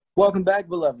Welcome back,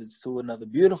 beloveds, to another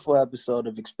beautiful episode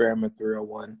of Experiment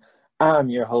 301. I'm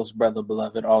your host, Brother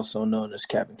Beloved, also known as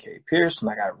Kevin K. Pierce, and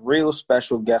I got a real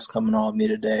special guest coming on me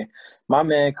today. My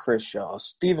man, Chris Shaw,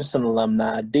 Stevenson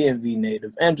alumni, DMV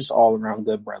native, and just all-around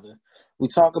good brother. We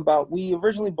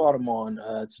originally brought him on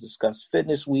to discuss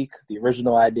Fitness Week, the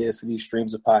original idea for these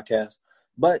streams of podcasts,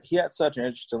 but he had such an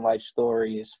interesting life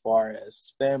story as far as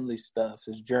his family stuff,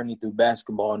 his journey through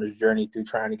basketball, and his journey through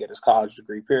trying to get his college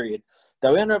degree, period.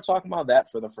 That we ended up talking about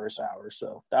that for the first hour,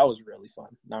 so that was really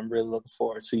fun. And I'm really looking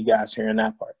forward to you guys hearing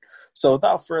that part. So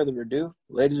without further ado,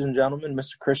 ladies and gentlemen,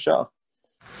 Mr. Chris Shaw.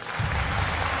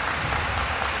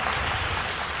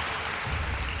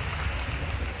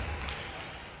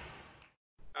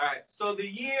 All right, so the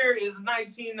year is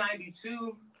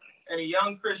 1992, and a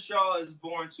young Chris Shaw is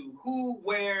born to who,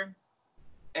 where,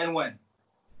 and when?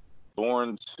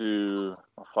 Born to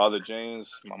my father,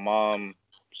 James, my mom,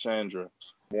 Sandra,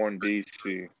 born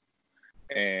DC.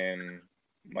 And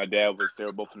my dad they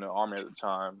were both in the Army at the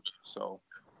time. So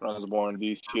when I was born in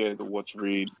DC at the Watts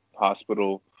Reed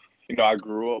Hospital, I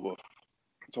grew up with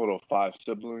a total of 5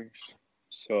 siblings.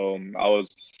 So I was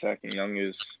the second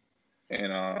youngest.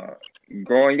 And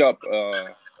growing up,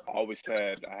 I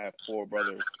have 4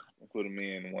 brothers, including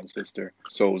me and 1 sister.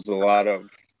 So it was a lot of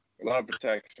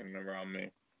protection around me.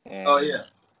 Oh yeah.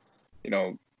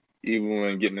 Even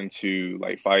when getting into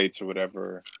like fights or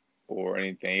whatever or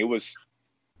anything, it was,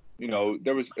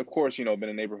 there was, of course, being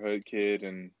a neighborhood kid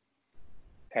and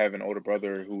having an older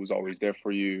brother who was always there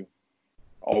for you,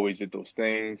 always did those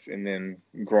things, and then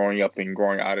growing up and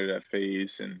growing out of that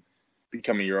phase and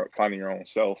finding your own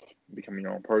self, becoming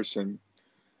your own person,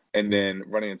 and then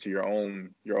running into your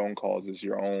own causes,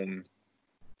 your own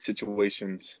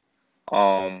situations.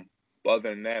 But other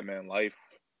than that, man, life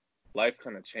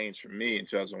kind of changed for me in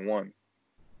 2001.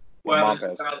 My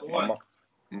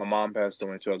mom passed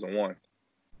away in 2001.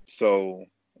 So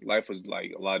life was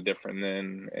like a lot different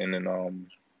then, and then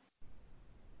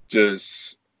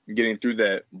just getting through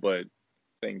that. But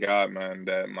thank God, man,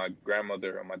 that my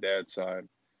grandmother on my dad's side,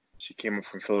 she came up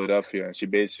from Philadelphia, and she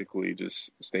basically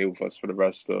just stayed with us for the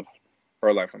rest of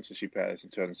her life until she passed in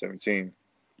 2017.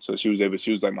 So she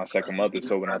was like my second mother.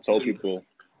 So when I told people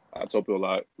a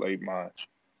lot, like my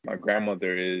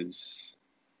grandmother is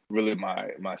really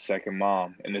my second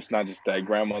mom, and it's not just that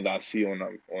grandmother I see on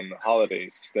the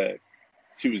holidays. It's that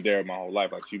she was there my whole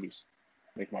life. Like, she was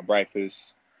making my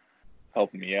breakfast,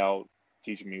 helping me out,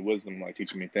 teaching me wisdom, like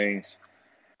teaching me things.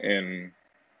 And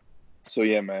so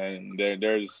yeah, man,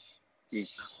 there's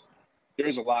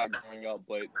a lot growing up,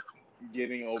 but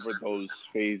getting over those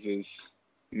phases.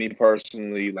 Me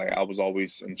personally, like, I was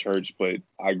always in church, but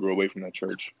I grew away from that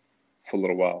church for a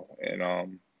little while.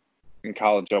 And in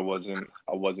college, I wasn't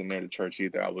near the church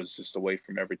either. I was just away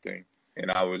from everything,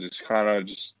 and I was just kind of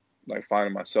just like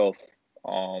finding myself.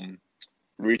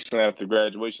 Recently after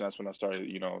graduation, that's when I started,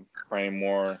 praying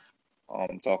more,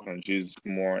 talking to Jesus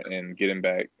more, and getting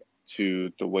back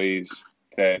to the ways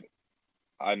that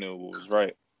I knew was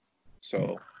right.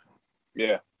 So,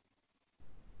 yeah.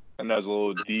 And that was a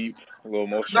little deep, a little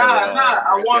emotional.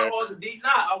 I want all the deep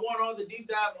dive. I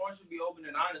want you to be open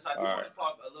and honest. I do want to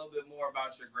talk a little bit more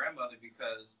about your grandmother,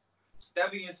 because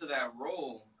stepping into that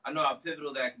role, I know how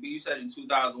pivotal that could be. You said in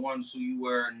 2001, so you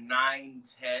were 9,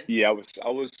 10? Yeah, I was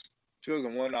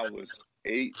 2001, I was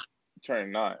 8,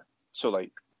 turning 9. So,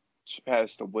 like, she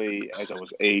passed away as I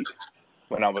was 8.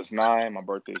 When I was 9, my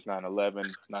birthday is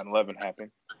 9/11. 9/11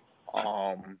 happened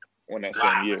on that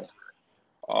same year.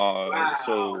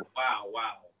 Wow.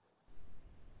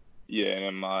 Yeah,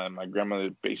 and my grandmother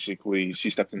basically, she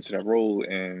stepped into that role,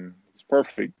 and it was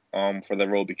perfect for that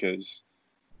role, because,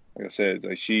 like I said,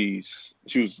 like, she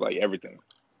was like everything,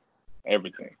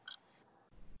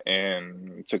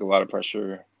 and it took a lot of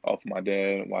pressure off my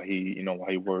dad while he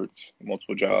worked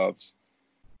multiple jobs,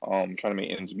 trying to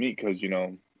make ends meet, because you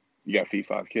got to feed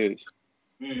 5 kids.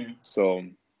 Mm. So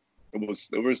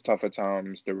it was tough at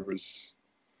times. There was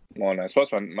long nights.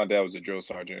 Plus, my dad was a drill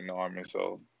sergeant in the Army,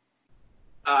 so.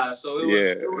 So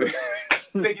it was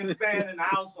big and span in the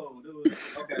household. It was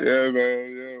okay. Yeah,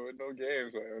 man. Yeah, with no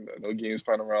games, man. No games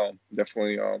playing around.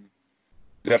 Definitely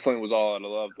was all out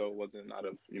of love, though. It wasn't out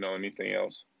of anything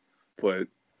else. But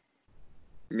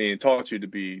I mean, it taught us to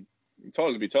be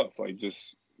tough. Like,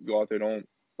 just go out there, don't,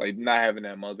 like, not having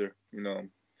that mother.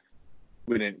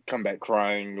 We didn't come back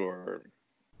crying, or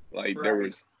like,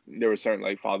 right. there were certain,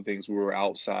 like, father things. We were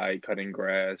outside cutting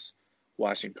grass,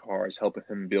 washing cars, helping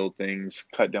him build things,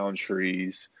 cut down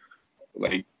trees,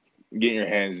 like, getting your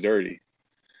hands dirty,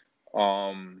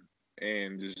 and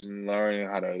just learning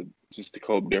how to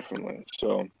cope differently.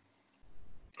 So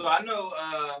So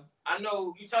I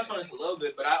know you touched on this a little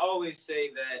bit, but I always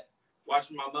say that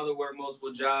watching my mother work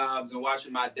multiple jobs and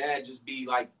watching my dad just be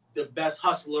like the best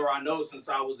hustler I know since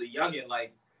I was a youngin'.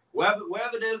 Like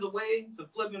wherever there's a way to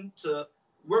flip him to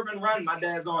work and run, my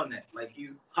dad's on that. Like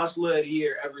he's hustler of the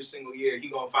year every single year. He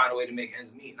gonna find a way to make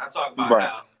ends meet. And I talk about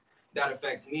how that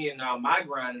affects me and now my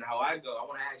grind and how I go. I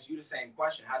want to ask you the same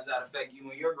question. How does that affect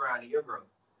you and your grind and your growth?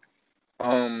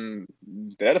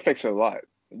 That affects it a lot.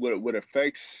 What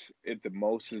affects it the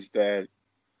most is that,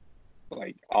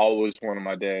 like, I always wanted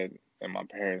my dad and my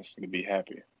parents to be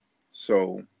happy.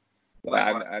 So,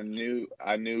 like, I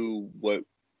knew what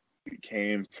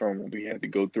came from what we had to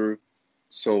go through.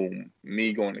 So,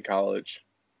 me going to college,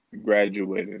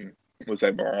 graduating, was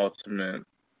like my ultimate,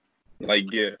 like,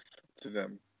 gift to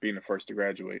them, being the first to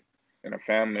graduate. And a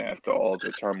family, after all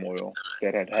the turmoil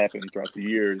that had happened throughout the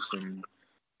years and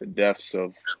the deaths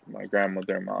of my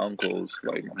grandmother and my uncles,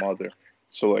 like my mother.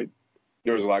 So, like,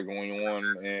 there was a lot going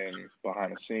on and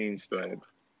behind the scenes that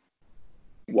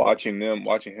watching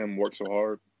him work so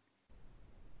hard,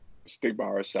 stick by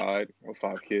our side with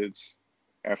 5 kids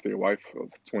after your wife of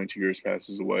 22 years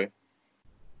passes away,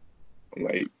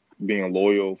 like being a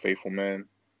loyal, faithful man,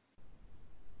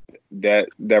 that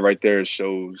right there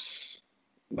shows,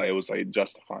 like, it was like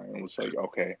justifying. It was like,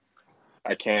 okay,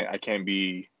 I don't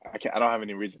have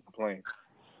any reason to complain.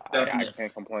 I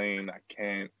can't complain. I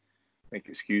can't make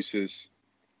excuses.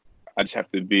 I just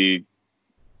have to be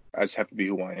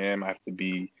who I am. I have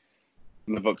to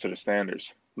live up to the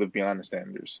standards, live beyond the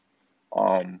standards.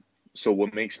 So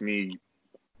what makes me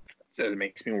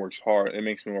work hard. It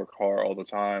makes me work hard all the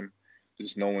time,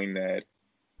 just knowing that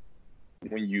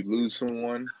when you lose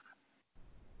someone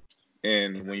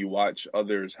and when you watch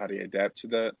others, how they adapt to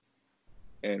that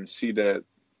and see that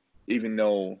even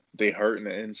though they hurt in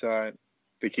the inside,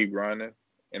 they keep grinding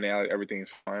and everything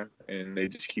is fine and they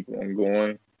just keep on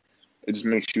going. It just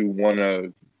makes you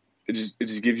it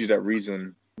just gives you that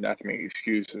reason not to make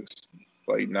excuses,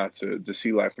 like not to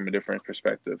see life from a different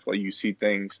perspective. Like you see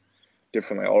things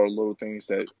differently, all the little things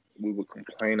that we would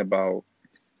complain about,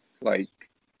 like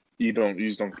you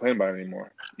just don't complain about it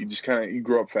anymore. You just you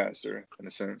grow up faster in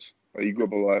a sense. Like you grow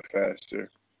up a lot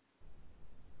faster.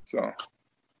 So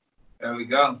there we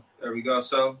go.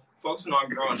 So focusing on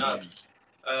growing up.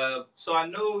 So I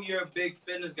know you're a big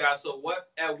fitness guy. So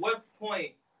at what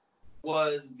point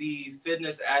was the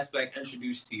fitness aspect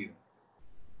introduced to you?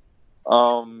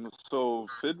 So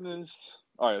fitness.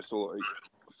 All right. So like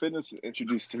fitness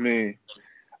introduced to me.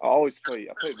 I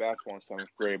played basketball in 7th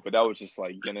grade, but that was just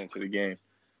like getting into the game.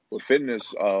 With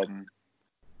fitness,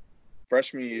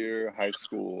 freshman year of high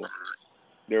school,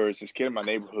 there was this kid in my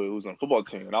neighborhood who was on a football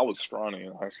team, and I was scrawny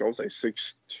in high school. I was like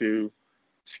 6'2",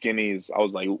 skinny. I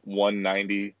was like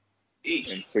 190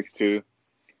 and 6'2".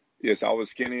 Yes, I was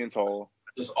skinny and tall.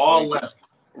 Just all left.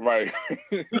 Right.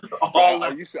 I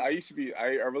used to be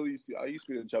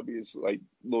the chubbiest, like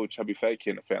little chubby fat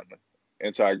kid in the family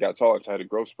until I got tall, until I had a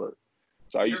growth spurt.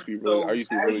 So I used to be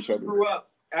really chubby.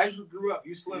 As you grew up,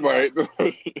 you slimmed right. Up.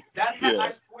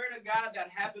 I swear to God, that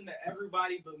happened to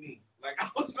everybody but me. Like I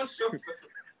was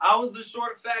the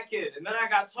short fat kid, and then I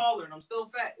got taller, and I'm still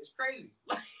fat. It's crazy.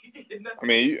 Like, I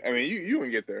mean, you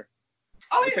can get there.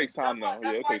 Oh, it takes time, though.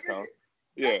 Yeah, it takes time.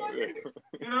 Yeah.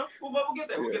 You know, but we'll get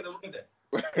there. We'll get there.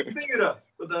 Figure it out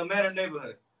with the man in the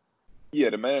neighborhood. Yeah,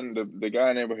 the guy in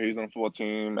the neighborhood, he's on the football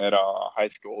team at high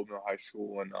school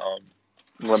in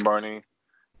Glen Burnie,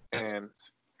 and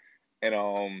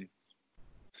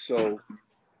so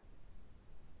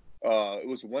it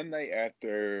was one night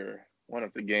after one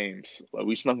of the games, like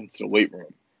we snuck into the weight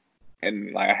room,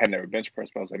 and like I had never bench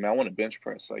pressed, but I was like, man, I want to bench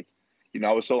press. Like, you know,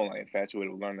 I was so like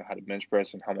infatuated with learning how to bench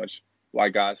press and why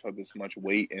guys have this much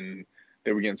weight and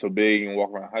they were getting so big and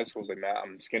walk around high school. I was like, man,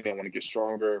 I'm skinny. I want to get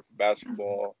stronger for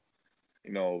basketball,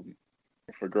 you know,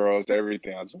 for girls,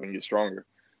 everything. I just want to get stronger.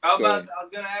 I was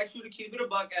going to ask you to keep it a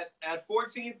buck. At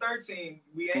 14, 13,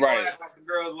 we ain't going to act like the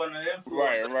girls wasn't an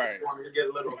influence. Right. I want to get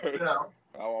a little, you know.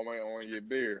 I want to get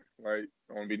bigger, right?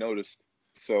 I want to be noticed.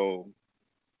 So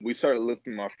we started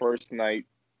lifting my first night,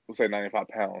 it was like 95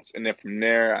 pounds. And then from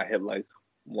there, I hit like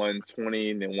 120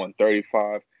 and then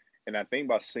 135. And I think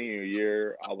by senior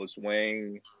year, I was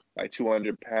weighing like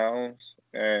 200 pounds.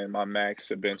 And my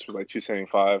max at bench was like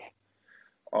 275.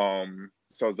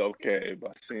 So I was okay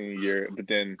by senior year. But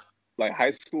then, like,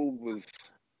 high school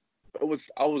I was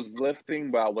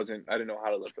lifting, but I didn't know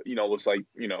how to lift. You know, it was like,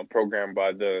 you know, programmed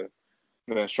by the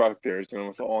instructors. And it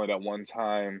was only that one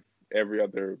time every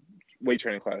other weight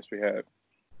training class we had.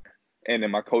 And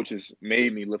then my coaches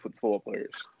made me lift with the football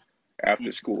players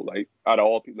after school. Like, out of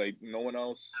all people, like, no one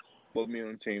else both me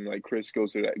and the team. Like Chris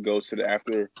goes to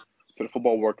the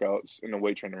football workouts in the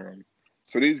weight training room.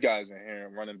 So these guys in here,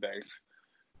 running backs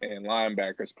and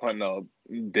linebackers, punting up,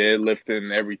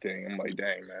 deadlifting, everything. I'm like,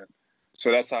 dang, man.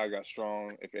 So that's how I got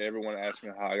strong. If everyone asks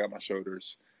me how I got my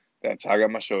shoulders, that's how I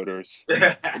got my shoulders.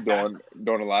 doing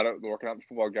a lot of working out the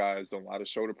football guys, doing a lot of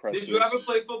shoulder presses. Did you ever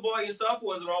play football yourself,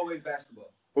 or was it always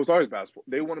basketball? It was always basketball.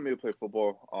 They wanted me to play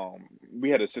football. We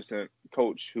had an assistant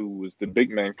coach who was the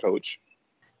big man coach,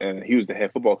 and he was the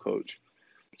head football coach.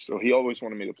 So he always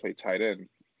wanted me to play tight end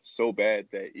so bad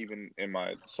that even in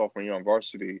my sophomore year on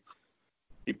varsity,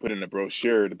 he put in the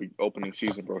brochure, the opening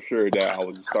season brochure, that I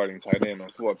was the starting tight end on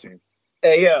the football team.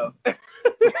 Hey, yo.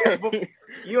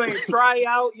 You ain't try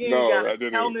out. You ain't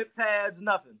got helmet pads,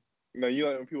 nothing. No, you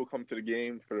know when people come to the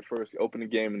game for the first opening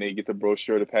game and they get the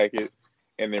brochure, the packet,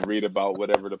 and then read about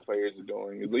whatever the players are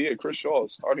doing. It's like, yeah, Chris Shaw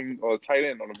is starting tight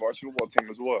end on the varsity football team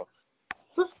as well.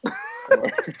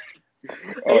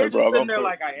 All right, bro. I'm there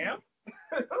like I am.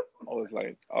 I was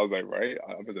like, right?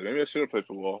 I was like, maybe I should have played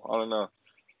football. I don't know.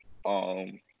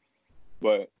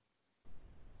 But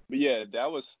yeah,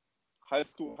 that was high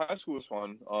school. High school was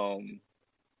fun.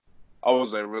 I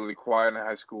was like really quiet in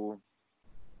high school.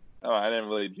 I didn't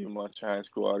really do much in high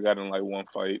school. I got in like one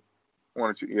fight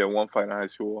in high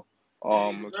school.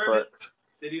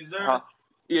 Did he deserve it?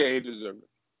 Yeah, he deserved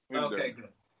it. Okay, good.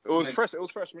 It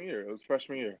was freshman year.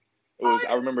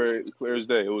 I remember it clear as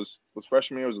day. It was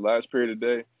freshman year. It was the last period of the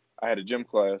day. I had a gym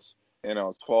class, and I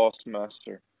was fall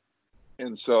semester.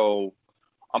 And so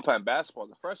I'm playing basketball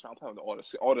as a freshman. I'm playing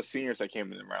with all the seniors that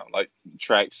came in the round, like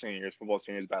track seniors, football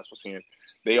seniors, basketball seniors.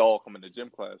 They all come in the gym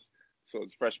class. So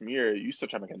it's freshman year. You still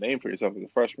try to make a name for yourself as a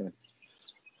freshman.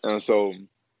 And so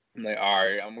I'm like, all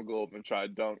right, I'm going to go up and try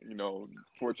to dunk.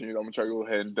 14 years, I'm going to try to go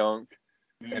ahead and dunk.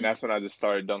 Mm-hmm. And that's when I just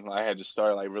started dunking. I had to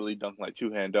start like really dunking, like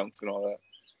two-hand dunks and all that.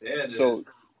 Yeah, so,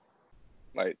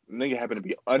 like, nigga happened to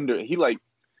be under. He, like,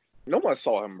 no one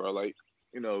saw him, bro. Like,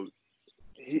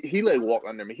 he like, walked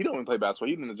under me. He don't even play basketball.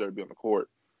 He didn't deserve to be on the court.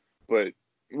 But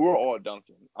we were all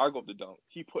dunking. I go up to dunk.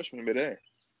 He pushed me midair.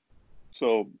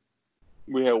 So,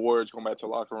 we had words going back to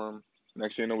the locker room.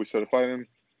 Next thing you know, we started fighting.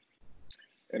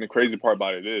 And the crazy part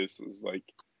about it is like,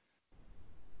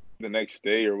 the next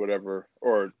day or whatever,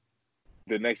 or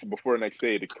before the next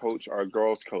day, the coach, our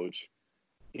girls coach,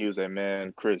 he was like,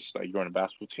 man, Chris, like, you're on the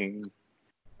basketball team.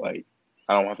 Like,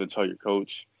 I don't have to tell your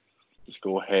coach. Just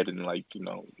go ahead and, like,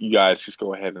 you guys just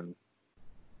go ahead and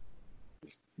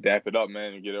just dap it up,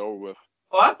 man, and get it over with.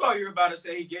 Oh, I thought you were about to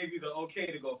say he gave you the okay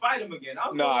to go fight him again.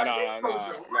 No. I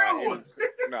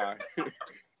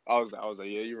was like,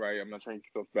 yeah, you're right. I'm not trying to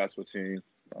kick off the basketball team,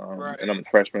 right. And I'm a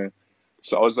freshman.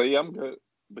 So I was like, yeah, I'm good.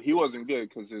 But he wasn't good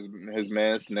because his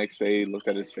man's the next day looked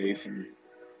at his face and.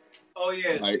 Oh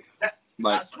yeah.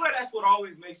 I swear that's what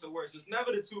always makes it worse. It's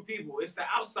never the two people. It's the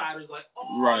outsiders. Like,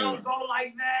 right. Don't go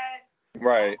like that.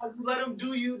 Right. Oh, you let him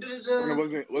do you. It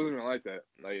wasn't even like that.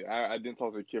 Like I didn't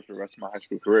talk to the kid for the rest of my high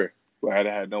school career. I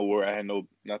had no word. I had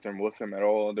nothing with him at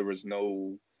all. There was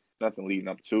nothing leading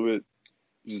up to it.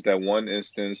 Just that one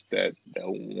instance, that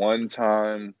one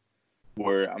time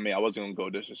where, I wasn't going to go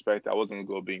disrespect. I wasn't going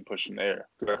to go being pushed in the air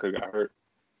because I could have got hurt.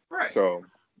 Right. So,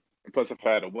 plus if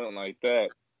I had went like that,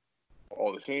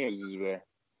 all the seniors was there.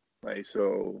 Like,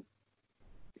 so,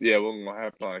 yeah, it wasn't going to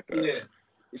happen like that. Yeah.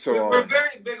 So, we're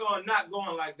very big on not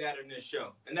going like that in this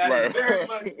show. And that is very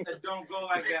much a don't go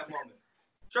like that moment.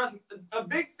 Trust me, a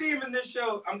big theme in this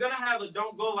show, I'm going to have a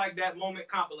don't go like that moment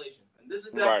compilation. And this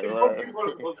is definitely one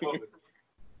of those moments.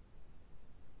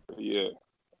 Yeah.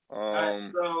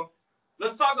 Right, so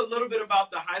let's talk a little bit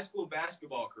about the high school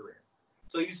basketball career.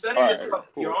 So you said yourself,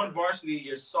 you're on varsity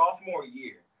your sophomore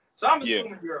year. So I'm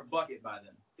assuming you're a bucket by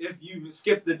then, if you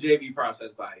skipped the JV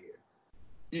process by a year.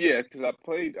 Yeah, because I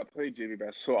played JV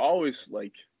basketball. So I always,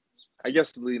 like, I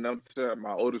guess leading up to that,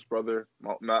 my oldest brother,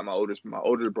 not my oldest, but my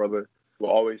older brother will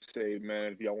always say,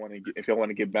 man, if y'all want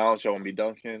to get balanced, y'all want to be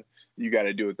dunking, you got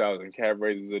to do 1,000 calf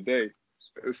raises a day.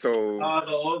 So the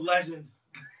old legend.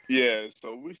 Yeah,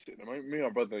 so we sitting, me and my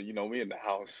brother, we in the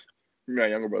house. Me and my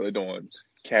younger brother doing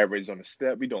calf raises on the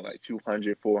step. We doing like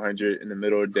 200, 400 in the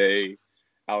middle of the day,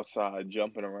 outside,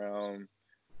 jumping around,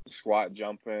 squat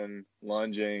jumping,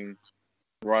 lunging,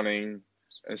 running.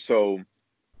 And so,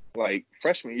 like,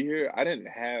 freshman year, I didn't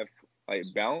have, like,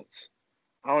 bounce.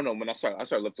 I don't know, when I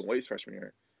started lifting weights freshman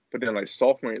year. But then, like,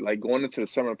 sophomore year, like, going into the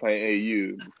summer playing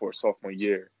AAU before sophomore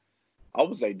year, I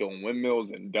was, like, doing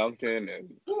windmills and dunking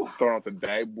and throwing off the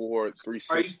backboard,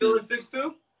 360. Are you still at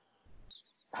 6'2"?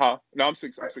 Huh? No, I'm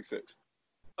 6'6".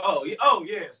 Oh,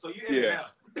 yeah. So you in it now.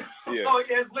 Yeah. Oh,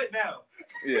 yeah, it's lit now.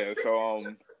 Yeah, so,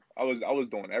 I was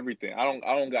doing everything. I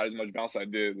don't got as much bounce I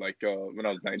did like when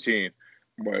I was 19,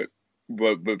 but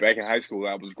back in high school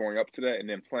I was growing up to that and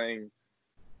then playing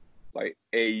like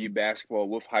AAU basketball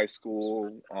with high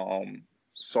school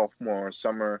sophomore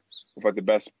summer with like the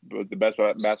best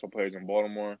basketball players in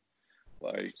Baltimore,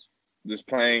 like just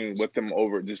playing with them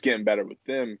over, just getting better with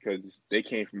them because they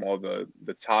came from all the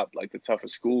top, like the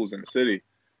toughest schools in the city,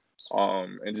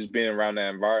 and just being around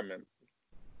that environment.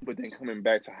 But then coming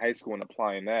back to high school and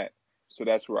applying that, so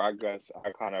that's where I guess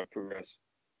I kind of progressed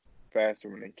faster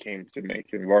when it came to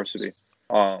making varsity.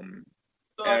 So and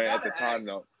at the time,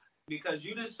 though, because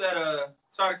you just said,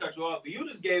 sorry to cut you off, but you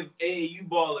just gave AAU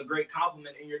ball a great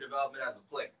compliment in your development as a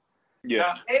player.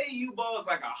 Yeah. Now, AAU ball is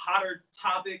like a hotter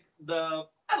topic, more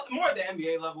at the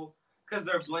NBA level, because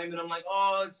they're blaming them like,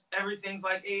 oh, everything's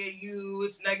like AAU,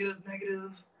 it's negative,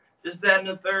 this, that, and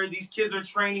the third. These kids are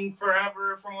training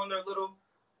forever from when they're little.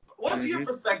 What's your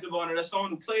perspective on it as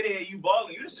someone who played AAU ball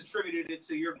and you just attributed it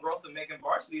to your growth of making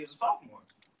varsity as a sophomore?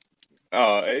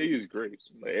 AAU is great.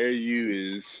 Like,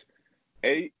 AAU is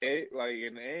like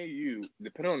in AAU,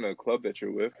 depending on the club that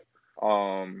you're with,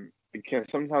 it can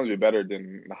sometimes be better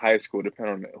than the high school,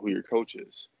 depending on who your coach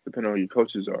is, depending on who your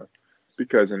coaches are.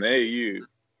 Because in AAU,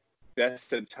 that's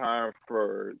the time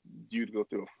for you to go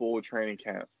through a full training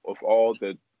camp of all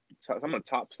some of the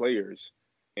top players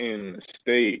in the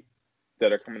state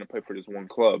that are coming to play for this one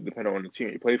club, depending on the team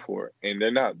you play for, and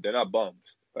they're not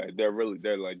bums. Like they're really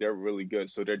good.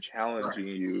 So they're challenging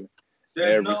you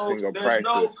every single practice. There's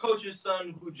no coach's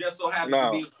son who just so happens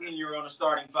to be a senior on a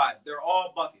starting five. They're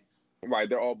all buckets. Right,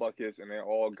 they're all buckets, and they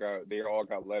all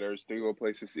got letters. They go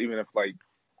places, even if like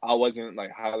I wasn't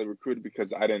like highly recruited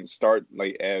because I didn't start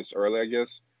like as early, I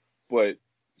guess. But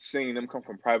seeing them come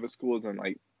from private schools and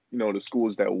like the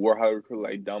schools that were highly recruited,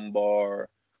 like Dunbar,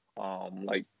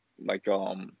 like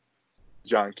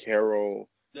John Carroll,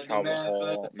 Calvin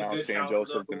Hall, Mount St.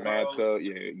 Joseph,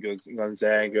 DeMatha,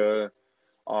 Gonzaga.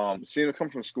 Seeing them come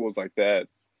from schools like that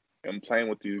and playing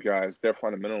with these guys, their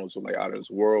fundamentals are like out of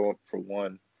this world. For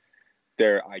one,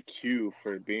 their IQ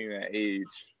for being that age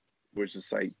was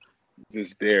just like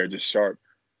just sharp.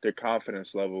 Their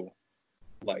confidence level,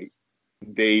 like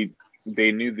they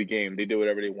knew the game. They did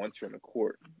whatever they want to on the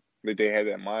court. They had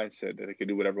that mindset that they could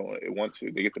do whatever they want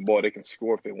to. They get the ball, they can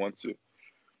score if they want to.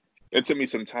 It took me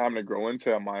some time to grow into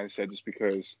that mindset just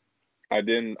because I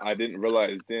didn't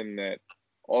realize then that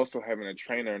also having a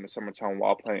trainer in the summertime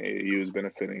while playing AAU is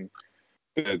benefiting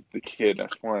the kid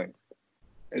that's playing.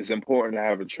 It's important to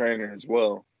have a trainer as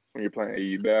well when you're playing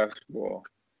AAU basketball.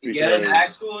 Get an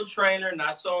actual trainer,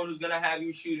 not someone who's gonna have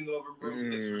you shooting over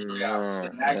broomsticks.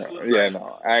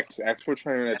 Actual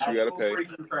trainer that you gotta pay.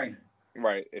 Trainer.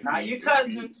 Right. Not your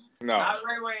cousin. No. Not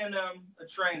Ray and them. A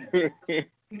trainer.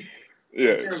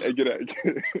 Yeah,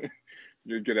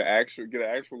 you get an actual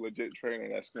legit trainer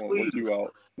that's going to work you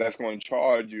out. That's going to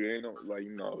charge you. Ain't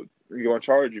you're going to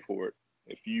charge you for it.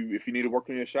 If you need to work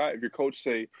on your shot, if your coach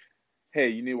say, hey,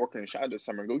 you need to work on your shot this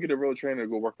summer, go get a real trainer to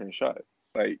go work on your shot.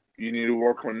 Like, you need to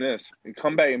work on this and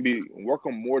come back and work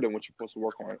on more than what you're supposed to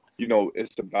work on.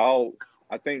 It's about,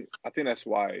 I think that's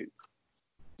why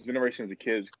generations of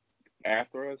kids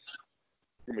after us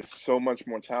are going to be so much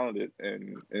more talented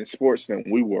in sports than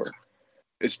we were.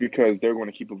 It's because they're going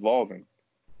to keep evolving.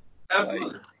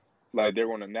 Absolutely. Like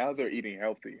now they're eating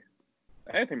healthy.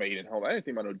 I didn't think about eating healthy. I didn't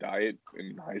think about no diet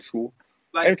in high school.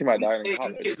 Like, I didn't think about diet in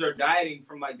college. Kids are dieting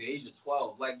from like the age of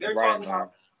 12. Like they're talking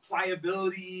about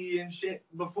pliability and shit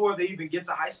before they even get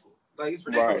to high school. Like it's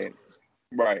ridiculous.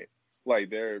 Right.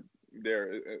 Like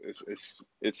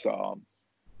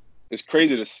it's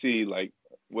crazy to see like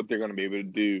what they're going to be able to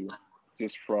do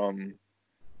just from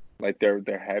like their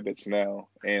habits now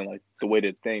and like the way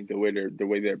they think, the way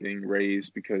they're being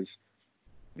raised, because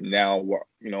now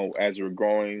as we're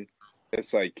growing,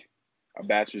 it's like a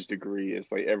bachelor's degree.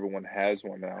 It's like everyone has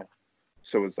one now,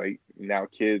 so it's like now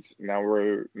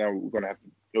we're gonna have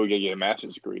to get a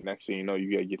master's degree. Next thing you know,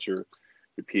 you gotta get your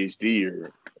PhD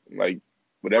or like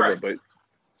whatever. Right. But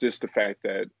just the fact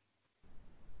that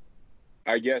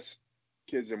I guess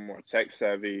kids are more tech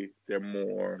savvy. They're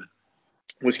more,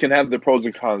 which can have the pros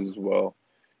and cons as well,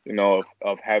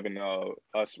 of having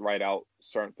us write out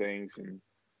certain things and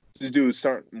just do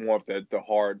certain more of the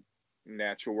hard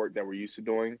natural work that we're used to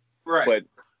doing. Right. But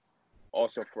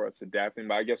also for us adapting.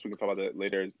 But I guess we can talk about that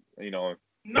later, No,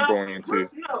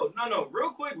 real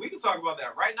quick, we can talk about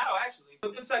that right now, actually.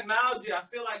 With the technology, I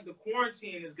feel like the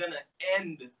quarantine is going to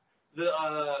end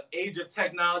the age of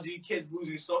technology, kids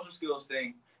losing social skills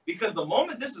thing. Because the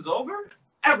moment this is over,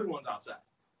 everyone's outside.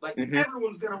 Like,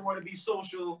 everyone's going to want to be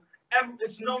social.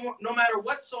 it's no matter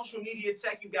what social media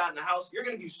tech you got in the house, you're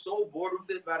gonna be so bored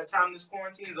with it by the time this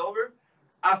quarantine is over.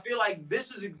 I feel like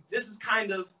this is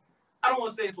kind of, I don't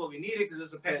want to say it's what we needed because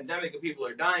it's a pandemic and people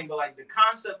are dying, but like the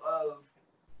concept of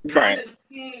kind of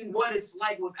seeing what it's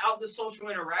like without the social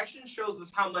interaction shows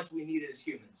us how much we need it as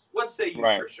humans. What say you,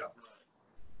 first show?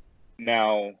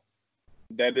 Now,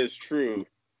 that is true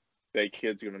that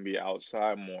kids are going to be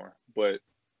outside more, but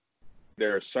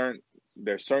there are certain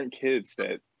kids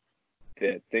that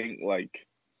think like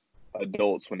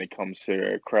adults when it comes to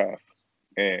their craft,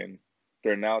 and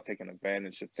they're now taking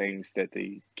advantage of things that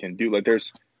they can do. Like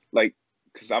there's like,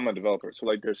 because I'm a developer, so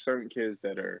like there's certain kids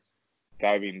that are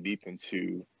diving deep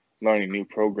into learning new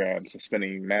programs and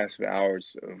spending massive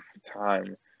hours of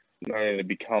time learning to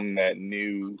become that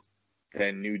new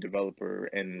developer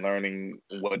and learning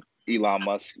what Elon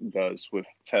Musk does with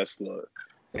Tesla.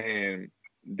 And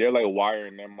they're like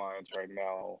wiring their minds right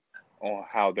now on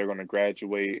how they're going to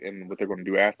graduate and what they're going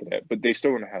to do after that. But they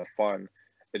still going to have fun.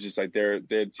 It's just like they're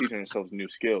teaching themselves new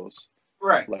skills.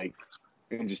 Right. Like,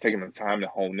 and just taking the time to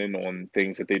hone in on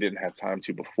things that they didn't have time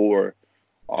to before,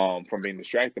 from being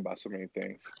distracted by so many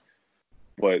things.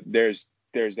 But there's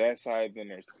that side, then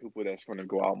there's the people that's going to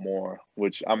go out more,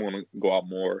 which I'm going to go out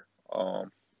more,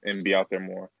 and be out there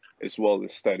more, as well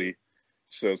as study.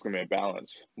 So it's going to be a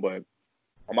balance. But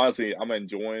I'm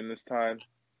enjoying this time.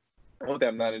 One thing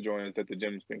I'm not enjoying is that the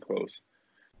gym's been closed.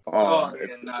 That's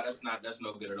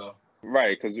no good at all.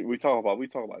 Right, because we talk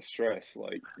about stress,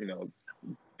 like, you know,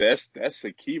 that's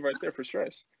the key right there for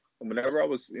stress. And whenever I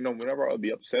would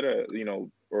be upset at, you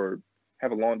know, or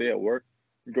have a long day at work,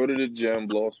 go to the gym,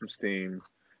 blow off some steam,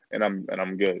 and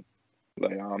I'm good.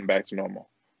 Like, I'm back to normal.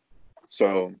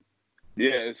 So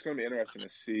yeah, it's gonna be interesting to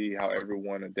see how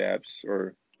everyone adapts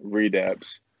or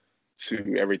readapts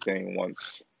to everything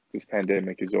once this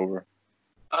pandemic is over.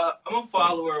 I'm a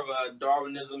follower of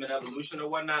Darwinism and evolution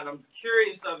and whatnot, and I'm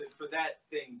curious of it for that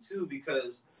thing too,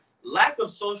 because lack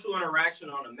of social interaction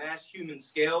on a mass human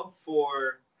scale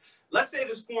for, let's say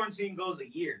this quarantine goes a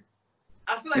year,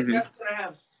 I feel like that's going to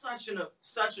have such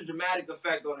a dramatic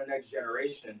effect on the next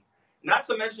generation. Not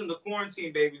to mention the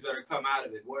quarantine babies that are come out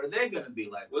of it. What are they going to be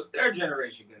like? What's their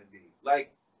generation going to be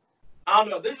like? I don't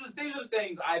know. These are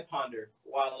things I ponder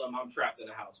while I'm trapped in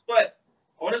the house. But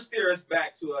I want to steer us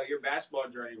back to your basketball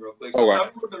journey real quick. So tell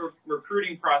me what the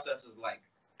recruiting process is like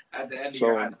at the end of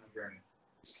your high school journey.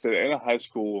 So at the end of high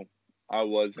school, I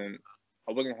wasn't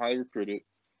highly recruited,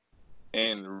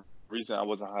 and the reason I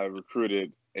wasn't highly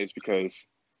recruited is because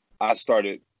I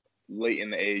started late in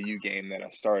the AAU game that I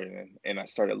started in, and I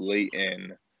started late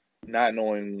in not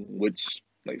knowing which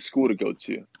like school to go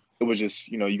to. It was just,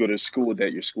 you know, you go to school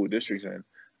that your school district's in,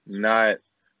 not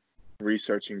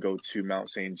researching go to Mount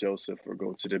St. Joseph or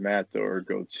go to DeMatha or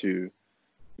go to,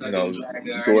 you know,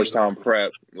 Georgetown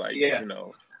Prep, like, you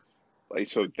know, like,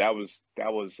 so that was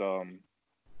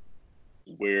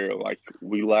where like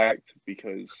we lacked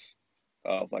because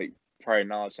of like prior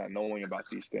knowledge, not knowing about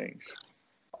these things,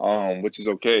 which is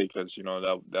okay because, you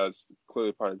know, that's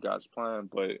clearly part of God's plan.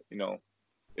 But, you know,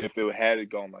 if it had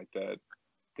gone like that,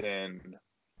 then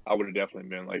I would have definitely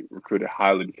been like recruited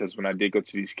highly, because when I did go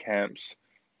to these camps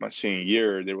my senior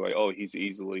year, they were like, oh, he's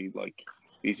easily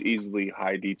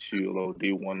high D2, low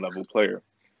D1 level player.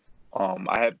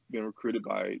 I had been recruited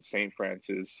by St.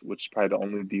 Francis, which is probably the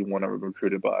only D1 I was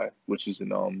recruited by, which is in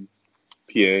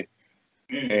PA.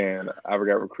 And I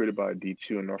got recruited by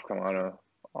D2 in North Carolina,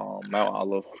 Mount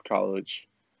Olive College,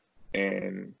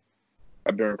 and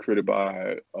I've been recruited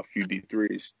by a few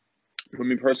D3s. For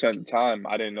me personally at the time,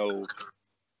 I didn't know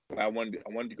I wanted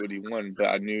to go D1, but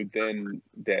I knew then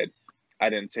that I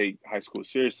didn't take high school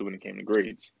seriously when it came to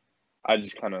grades. I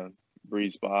just kind of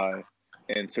breezed by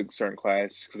and took certain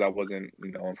classes because I wasn't,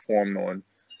 you know, informed on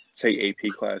take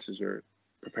AP classes or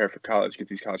prepare for college, get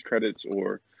these college credits,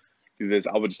 or do this.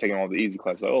 I would just take all the easy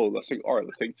classes. Like, oh, let's take art,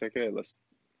 let's take tech ed, let's,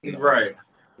 you know, right.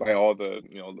 Like all the,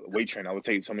 you know, the weight training. I would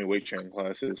take so many weight training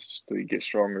classes to get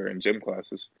stronger, in gym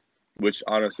classes, which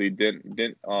honestly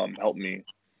didn't help me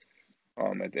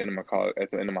at the end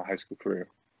of my high school career.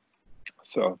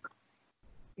 So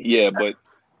yeah, but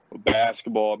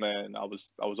basketball, man, I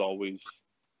was always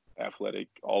athletic,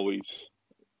 always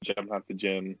jumping out the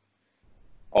gym,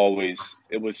 always.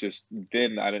 It was just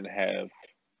then I didn't have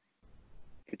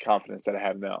the confidence that I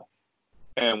have now,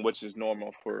 and which is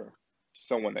normal for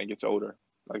someone that gets older.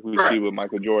 Like we see with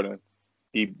Michael Jordan,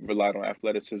 he relied on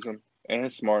athleticism and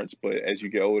his smarts, but as you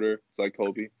get older, it's like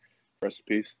Kobe, rest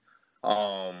in peace.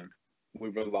 We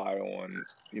rely on,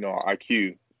 you know, our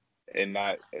IQ, and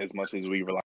not as much as we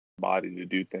rely on our body to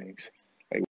do things.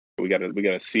 Like we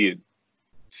gotta see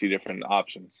different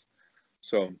options.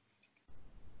 So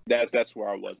that's where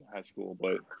I was in high school.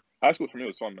 But high school for me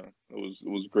was fun, man. It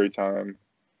was a great time,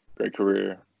 great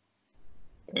career.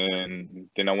 And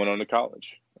then I went on to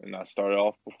college. And I started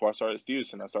off before I started at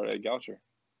Stevenson. I started at Goucher.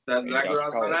 That's exactly what I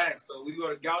was going to ask. So we go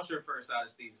to Goucher first out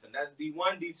of Stevenson. That's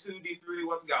D1, D2, D3.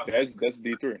 What's Goucher? That's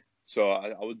D3. So I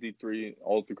was D3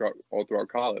 all throughout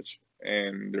college.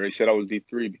 And they said I was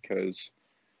D3 because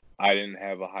I didn't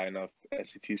have a high enough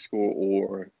SAT score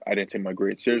or I didn't take my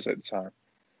grades serious at the time.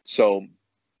 So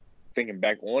thinking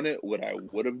back on it, what I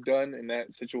would have done in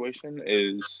that situation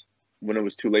is when it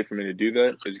was too late for me to do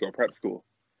that, is go to prep school.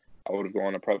 I would have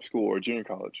gone to prep school or junior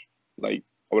college. Like,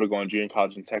 I would have gone to junior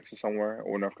college in Texas somewhere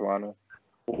or North Carolina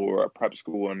or a prep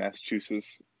school in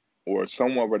Massachusetts or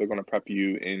somewhere where they're going to prep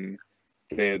you in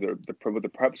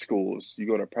the prep schools. You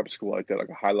go to a prep school like that, like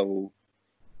a high-level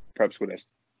prep school that's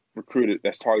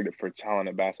that's targeted for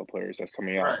talented basketball players that's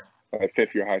coming out, like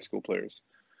fifth-year high school players.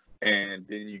 And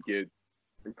then you get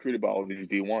recruited by all these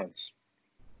D1s.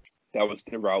 That was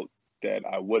the route that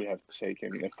I would have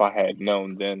taken if I had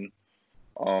known then.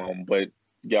 But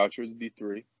Goucher was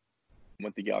D3.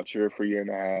 Went to Goucher for a year and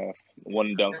a half. Won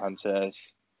the dunk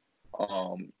contest.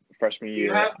 Freshman year.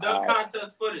 You have dunk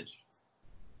contest footage?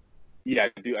 Yeah,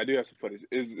 I do have some footage.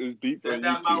 It's deep on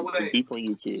YouTube. It's deep on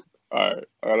YouTube. All right,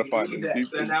 I gotta find it.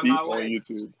 It's deep on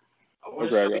YouTube. I want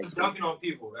to show you dunking on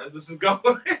people as this is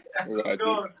going.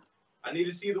 I need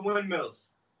to see the windmills.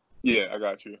 Yeah, I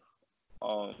got you.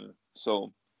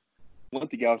 So went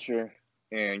to Goucher,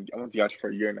 and I went to Goucher for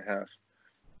a year and a half.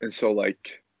 And so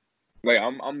once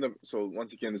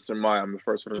again, I'm the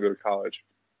first one to go to college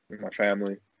with my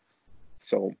family.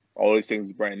 So all these things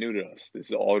are brand new to us. This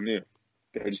is all new.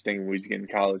 They're just thinking we just get in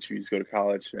college, we just go to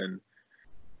college and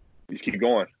just keep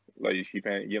going. Like, you just keep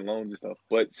getting loans and stuff.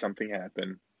 But something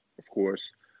happened, of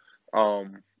course.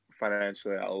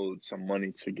 Financially, I owed some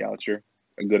money to Goucher,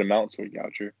 a good amount to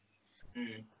Goucher.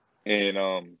 Mm-hmm.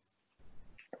 And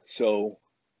so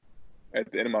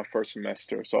at the end of my first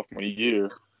semester, sophomore year,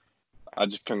 I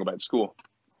just couldn't go back to school.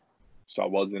 So I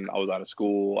was out of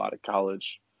school, out of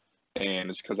college, and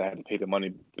it's because I had to pay the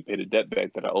money to pay the debt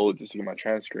back that I owed just to get my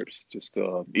transcripts, just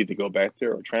to either go back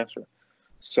there or transfer.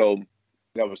 So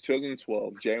that was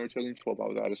 2012, January 2012, I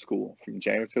was out of school. From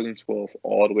January 2012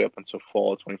 all the way up until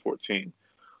fall 2014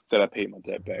 that I paid my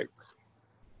debt back.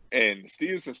 And the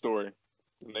Stevenson story,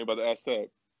 anybody about to ask that?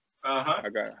 I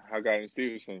got in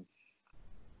Stevenson.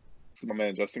 This is my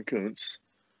man Justin Kuntz.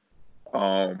 We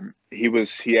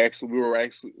actually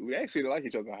like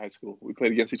each other in high school. We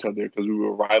played against each other because we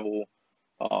were rival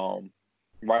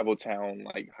town,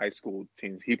 like, high school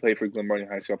teams. He played for Glen Burnie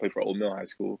High School. I played for Old Mill High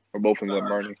School. We're both in Glen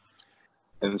Burnie.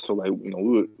 And so, like, you know,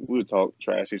 we would talk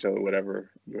trash to each other, whatever,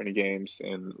 during the games,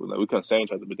 and like, we couldn't stand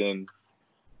each other. But then,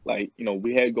 like, you know,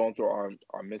 we had gone through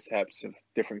our mishaps of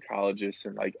different colleges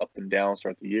and, like, up and downs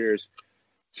throughout the years,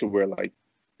 to where, like,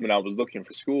 when I was looking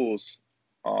for schools,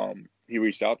 he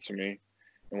reached out to me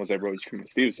and was like, "Bro, you should come to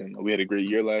Stevenson. We had a great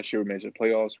year last year. We made the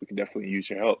playoffs. We can definitely use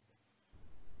your help."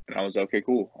 And I was like, "Okay,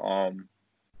 cool. I'm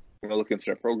gonna look into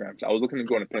their programs." I was looking to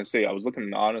go to Penn State. I was looking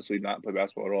to honestly not play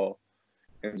basketball at all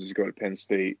and just go to Penn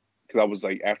State, because I was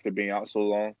like, after being out so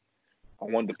long, I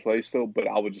wanted to play still, but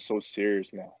I was just so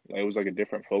serious now. Like, it was like a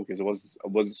different focus. It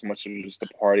wasn't so much just the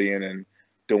partying and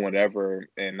doing whatever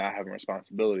and not having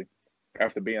responsibility.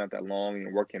 After being out that long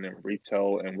and working in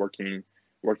retail and working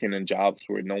in jobs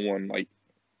where no one, like,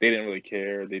 they didn't really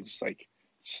care. They just, like,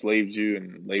 slaved you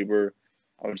and labor.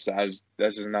 That's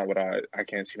just not what I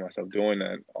can't see myself doing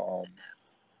that.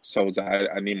 So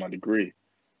I need my degree.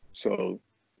 So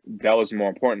that was more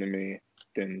important to me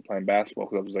than playing basketball,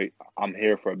 because I was like, I'm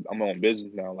my own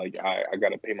business now. Like, I got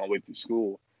to pay my way through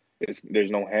school. There's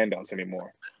no handouts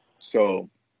anymore. So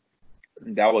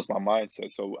that was my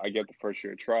mindset. So I get the first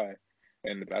year try,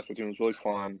 and the basketball team was really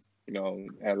fun. You know,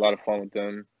 had a lot of fun with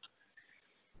them.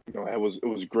 You know, it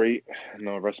was great. You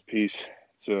know, rest in peace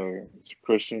to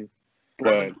Christian.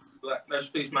 But rest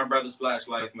in peace, my brother Splash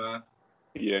Life, man.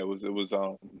 Yeah, it was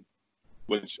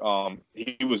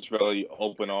he was really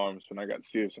open arms when I got to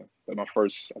Stevenson. Like, my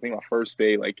first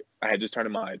day, like, I had just turned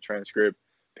in my transcript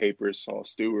papers, saw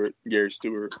Gary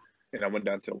Stewart, and I went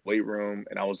down to the weight room,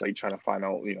 and I was, like, trying to find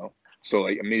out, you know. So,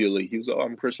 like, immediately he was like, "Oh,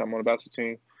 I'm Christian, I'm on the basketball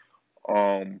team."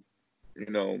 You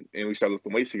know, and we started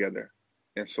lifting weights together.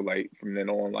 And so, like, from then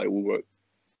on, like,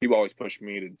 he would always push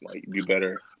me to, like, be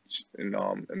better in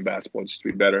basketball, just to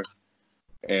be better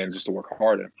and just to work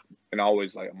harder. And I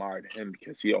always, like, admired him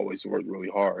because he always worked really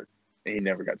hard and he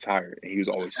never got tired, and he was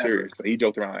always serious. Like, he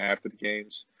joked around after the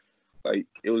games. Like,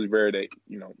 it was rare that,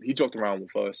 you know, he joked around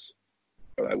with us,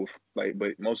 but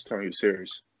most of the time he was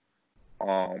serious.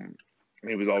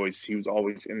 He was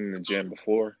always in the gym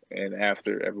before and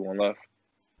after everyone left.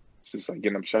 It's just like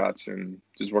getting up shots and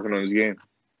just working on his game.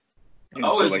 And I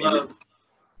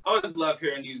always love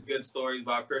hearing these good stories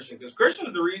about Christian, because Christian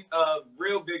was the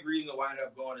real big reason why I ended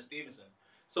up going to Stevenson.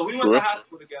 So we went to high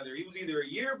school together. He was either a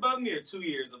year above me or 2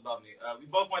 years above me. We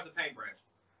both went to Paint Branch.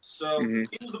 So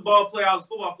he was the ball player, I was a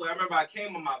football player. I remember I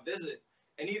came on my visit,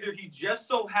 and either he just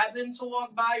so happened to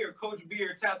walk by or Coach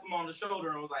Beard tapped him on the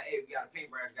shoulder and was like, hey, we got a Paint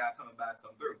Branch guy coming by,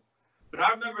 come through. But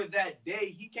I remember that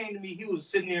day he came to me, he was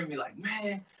sitting there and be like,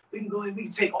 man, we can go ahead, we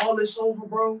can take all this over,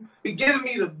 bro. He giving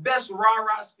me the best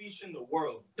rah-rah speech in the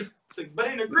world. But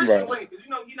in a Christian way, because,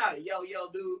 you're not a yell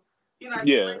dude. You're not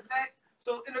back.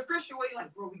 So in a Christian way,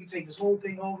 like, bro, we can take this whole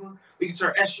thing over. We can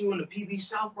turn SU into PB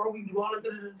South, bro. We can do all of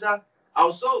that. I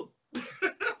was sold.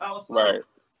 Right.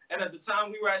 And at the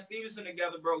time we were at Stevenson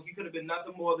together, bro, he could have been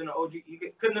nothing more than an OG. He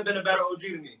couldn't have been a better OG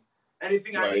than me.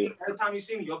 Anything I need, every time you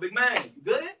see me, yo, big man, you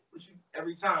good?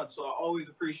 Every time. So I always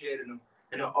appreciated him.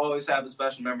 And I always have a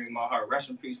special memory in my heart. Rest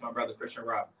in peace, my brother, Christian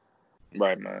Robb.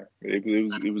 Right, man.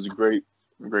 It was a great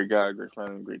guy, great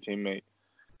friend, great teammate.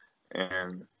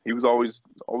 And he was always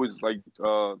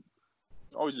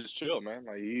just chill, man.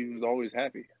 Like, he was always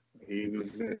happy.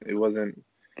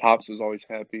 Pops was always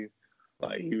happy.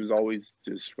 Like, he was always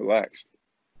just relaxed.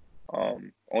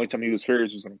 Only time he was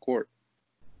serious was on the court.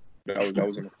 That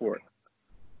was on the court.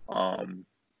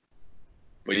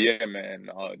 But yeah, man,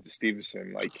 the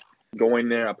Stevenson, like, going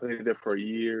there, I played there for a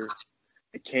year.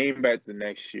 I came back the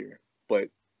next year, but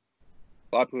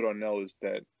a lot of people don't know is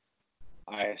that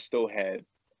I still had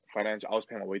financial. I was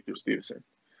paying my way through Stevenson,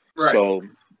 right. So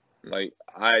like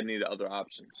I needed other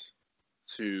options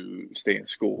to stay in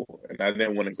school, and I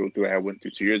didn't want to go through what I went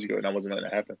through 2 years ago, and that wasn't going to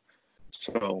happen.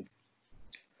 So,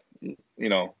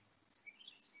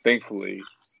 thankfully,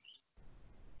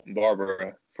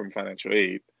 Barbara from Financial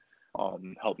Aid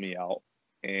helped me out,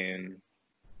 and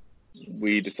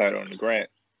we decided on the grant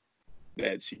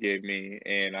that she gave me,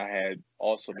 and I had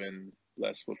also been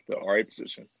blessed with the RA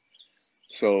position.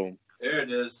 So there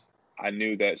it is. I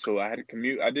knew that. So I had to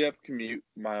commute. I did have to commute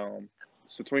my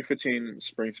So 2015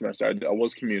 spring semester, I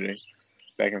was commuting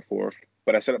back and forth,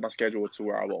 but I set up my schedule to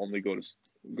where I will only go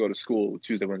to school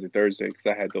Tuesday, Wednesday, Thursday, because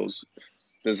I had those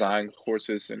design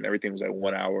courses and everything was like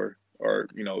 1 hour or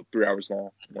 3 hours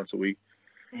long once a week.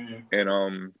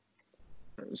 And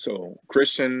so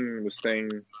Christian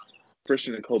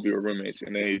and Kobe were roommates,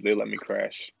 and they let me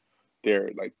crash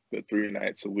there like the 3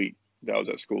 nights a week that I was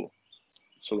at school.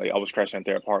 So like I was crashing at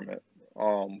their apartment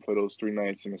for those 3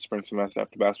 nights in the spring semester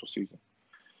after basketball season.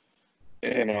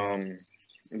 And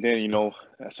then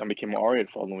that's how I became an RA the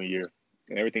following year,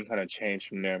 and everything kind of changed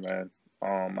from there, man.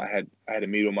 I had a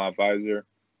meeting with my advisor,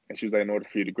 and she was like, in order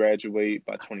for you to graduate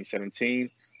by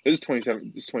 2017, this is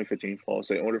 2015 fall.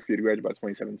 So in order for you to graduate by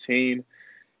 2017,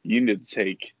 you need to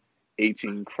take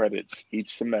 18 credits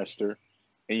each semester,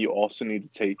 and you also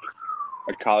need to take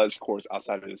a college course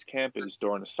outside of this campus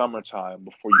during the summertime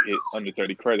before you hit under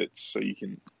 30 credits, so you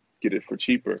can get it for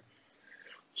cheaper.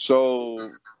 So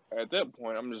at that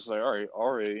point, I'm just like, all right,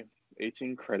 RA,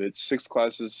 18 credits, 6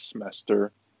 classes a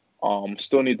semester.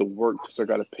 Still need to work because I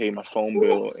got to pay my phone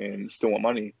bill and still want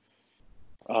money.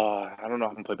 I don't know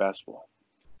how to play basketball.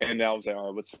 And I was like,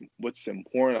 all right, what's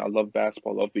important? I love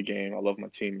basketball, I love the game, I love my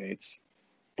teammates,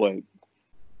 but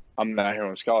I'm not here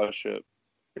on a scholarship.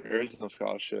 There is no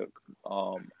scholarship.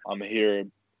 I'm here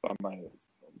by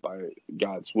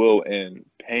God's will and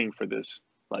paying for this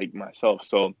like myself.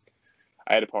 So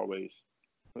I had to part ways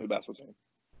with the basketball team.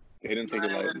 They didn't take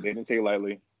it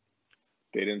lightly.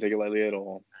 They didn't take it lightly at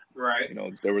all. Right.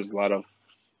 There was a lot of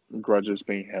grudges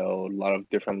being held, a lot of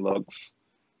different looks.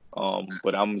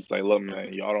 But I'm just like, look,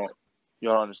 man, y'all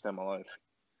don't understand my life.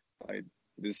 Like,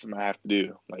 this is what I have to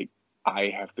do. Like, I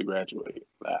have to graduate.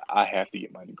 I have to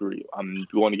get my degree. I'm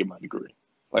going to get my degree.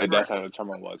 Like, that's how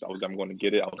determined I was. I'm going to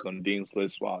get it. I was on the dean's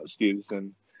list while at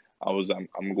Stevenson. I'm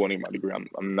going to get my degree.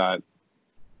 I'm not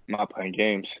playing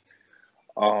games.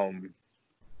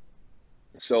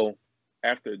 So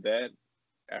after that,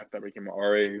 after I became an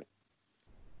RA,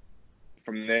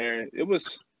 from there it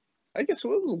was a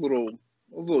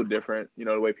little different.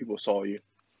 The way people saw you.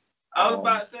 I was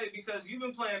about to say, because you've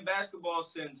been playing basketball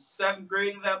since 7th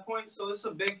grade at that point, so it's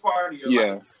a big part of your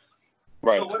life.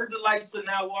 Right. So what is it like to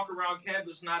now walk around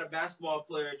campus not a basketball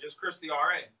player, just Chris the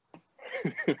RA?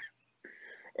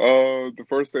 The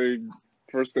first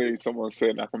thing someone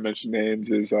said, not gonna mention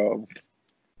names, is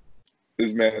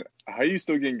man, how are you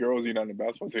still getting girls you're not in the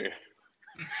basketball team?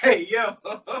 Hey, yo.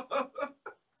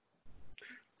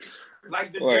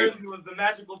 Like the jersey was the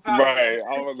magical power. Right.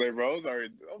 I was like, bro, I was already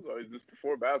just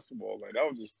before basketball. Like, that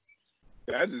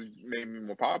That just made me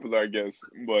more popular, I guess.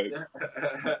 But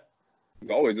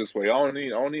it's always this way. I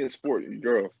don't need a sport,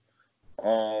 girls.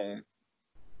 But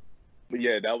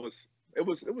yeah, it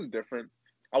was different.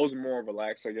 I was more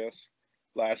relaxed, I guess.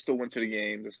 Like I still went to the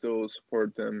games, I still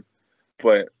supported them,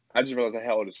 but I just realized I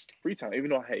had all this free time, even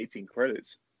though I had 18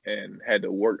 credits and had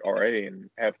to work RA and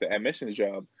have the admissions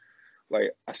job.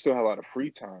 Like I still had a lot of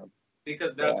free time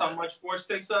because that's how much sports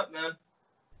takes up, man.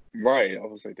 Right. I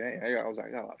was like, dang. I got a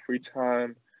lot of free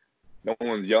time. No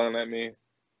one's yelling at me.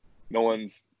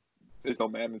 There's no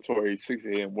mandatory 6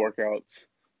 a.m. workouts.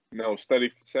 No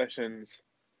study sessions.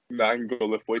 I can go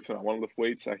lift weights when I want to lift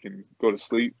weights. I can go to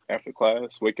sleep after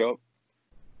class, wake up,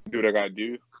 do what I got to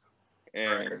do.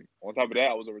 And on top of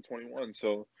that, I was over 21.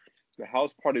 So the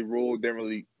house party rule didn't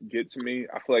really get to me.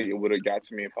 I feel like it would have got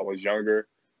to me if I was younger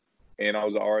and I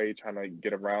was already trying to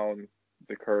get around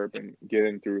the curb and get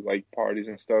in through like parties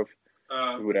and stuff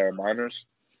with our minors.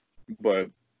 But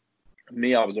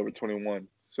me, I was over 21.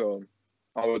 So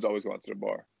I was always go out to the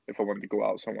bar if I wanted to go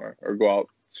out somewhere or go out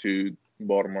to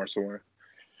Baltimore somewhere.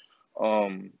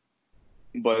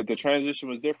 But the transition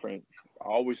was different. I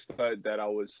always thought that I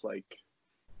was like,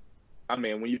 I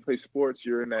mean, when you play sports,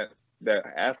 you're in that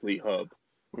athlete hub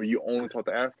where you only talk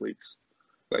to athletes.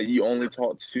 Like you only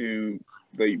talk to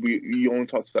you only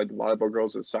talk to like the volleyball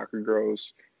girls, the soccer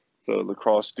girls, the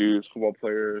lacrosse dudes, football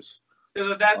players.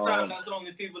 Because at that time, that's the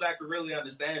only people that could really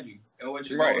understand you and what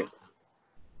you're doing.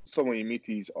 So when you meet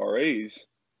these RAs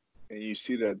and you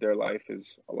see that their life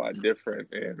is a lot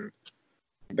different and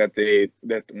that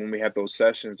when we have those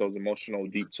sessions, those emotional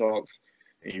deep talks,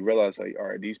 and you realize like, all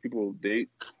right, these people they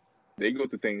go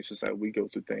through things just like we go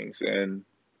through things, and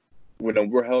when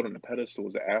we're held on a pedestal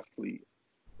as an athlete,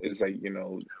 it's like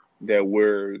that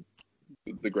we're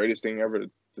the greatest thing ever to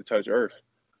touch Earth,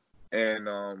 and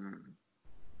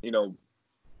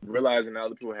realizing that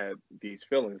other people had these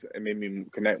feelings, it made me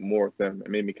connect more with them. It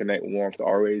made me connect more with the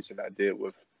RAs than I did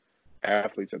with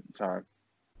athletes at the time,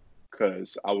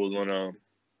 because I was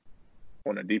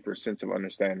on a deeper sense of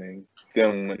understanding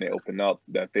them when they opened up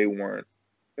that they weren't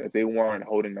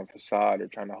holding a facade or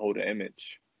trying to hold an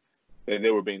image. That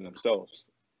they were being themselves.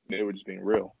 They were just being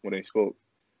real when they spoke.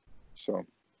 So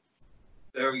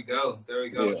there we go.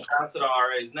 Yeah. Shout out to the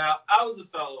RAs. Now I was a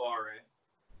fellow RA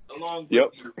along with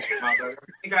you, my brother. I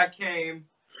think I came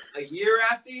a year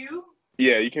after you.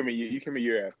 Yeah, you came a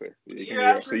year after.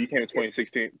 So you came in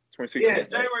 2016. Yeah,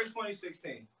 January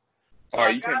 2016. So all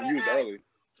right, you was early.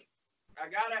 I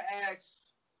gotta ask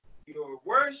your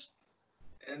worst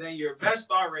and then your best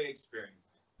RA experience.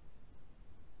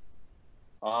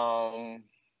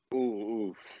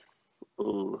 Ooh.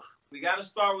 We gotta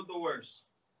start with the worst.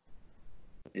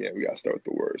 Yeah, we gotta start with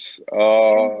the worst.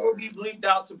 Will be bleeped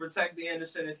out to protect the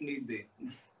innocent if need be.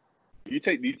 Do you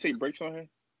take breaks on here?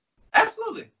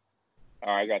 Absolutely.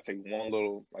 All right, I gotta take one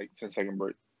little 10-second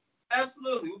break.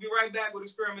 Absolutely. We'll be right back with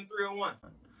Experiment 301.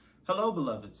 Hello,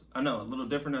 beloveds. I know, a little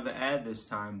different of the ad this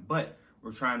time, but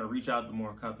we're trying to reach out to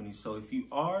more companies. So if you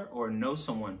are or know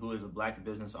someone who is a Black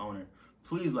business owner,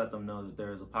 please let them know that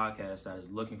there is a podcast that is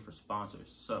looking for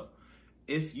sponsors. So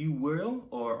if you will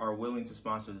or are willing to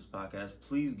sponsor this podcast,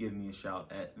 please give me a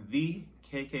shout at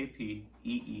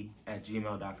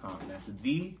thekkpee@gmail.com. That's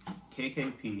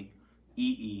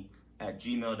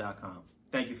thekkpee@gmail.com.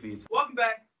 Thank you for your time. Welcome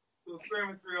back to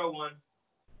Experiment 301.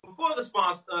 Before the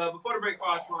break for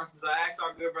our sponsors, I asked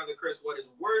our good brother Chris what his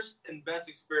worst and best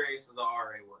experience as a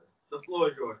RA was. The floor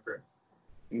is yours, Chris.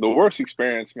 The worst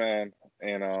experience, man,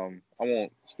 and I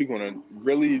won't speak on it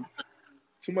really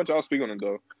too much. I'll speak on it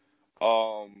though.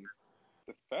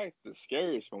 The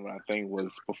scariest moment I think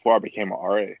was before I became an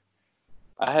RA.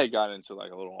 I had gotten into a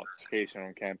little altercation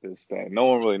on campus that no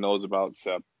one really knows about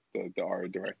except the RA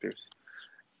directors,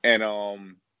 and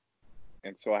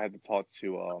so I had to talk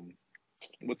to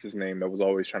what's his name that was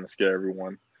always trying to scare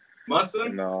everyone.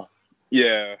 Munson? And,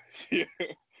 yeah, I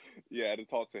had to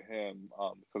talk to him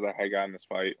because I had gotten this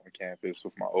fight on campus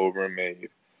with my old roommate,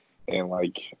 and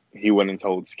he went and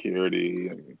told security,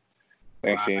 and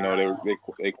next thing you know,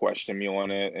 they questioned me on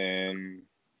it, and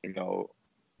I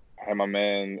had my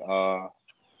man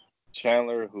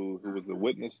Chandler, who was the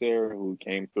witness there, who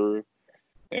came through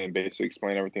and basically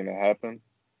explained everything that happened.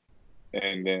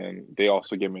 And then they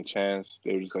also gave me a chance.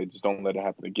 They were just like, just don't let it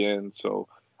happen again. So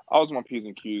I was on my P's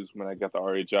and Q's when I got the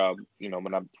RA job,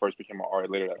 when I first became an RA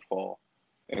later that fall.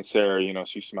 And Sarah,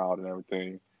 she smiled and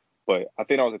everything. But I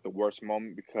think I was at the worst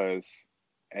moment because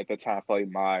at that time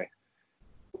I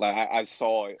felt I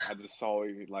saw it. I just saw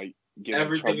it get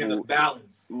everything in trouble. In the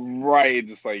balance. Right.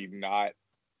 Just not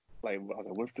like,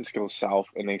 what if this goes south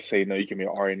and they say no, you can be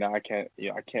an RA now? I can't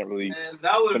really And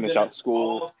that would have finish been out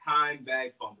school. All-time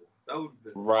bag fumble. That would have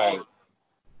been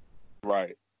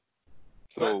right.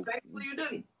 So but thankfully you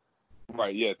didn't.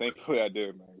 Right, yeah, thankfully I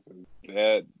did, man.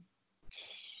 That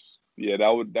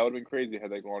would have been crazy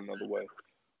had that gone another way.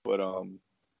 But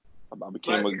I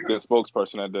became a good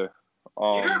spokesperson that day.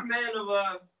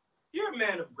 You're a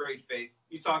man of great faith.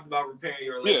 You talked about repairing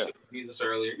your relationship with Jesus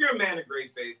earlier. You're a man of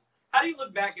great faith. How do you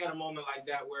look back at a moment like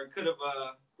that where it could have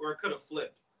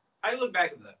flipped? How do you look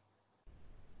back at that?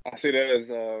 I say that as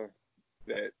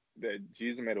that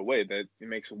Jesus made a way, that He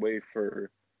makes a way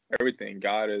for everything.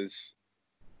 God is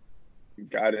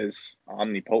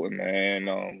omnipotent,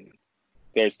 man.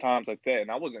 There's times like that, and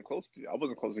I wasn't close to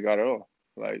God at all.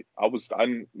 Like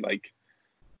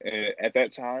at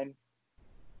that time,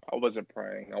 I wasn't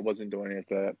praying. I wasn't doing any of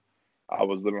that. I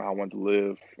was living how I wanted to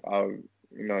live. I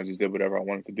just did whatever I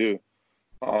wanted to do.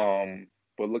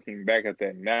 But looking back at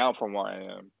that now from where I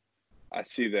am, I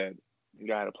see that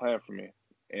God had a plan for me,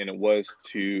 and it was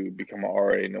to become an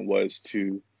RA, and it was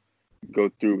to go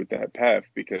through with that path,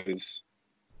 because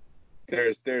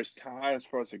there's times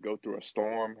for us to go through a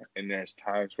storm, and there's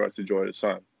times for us to enjoy the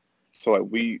sun. So like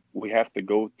we have to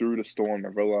go through the storm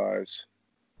and realize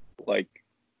like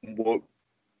what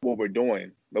we're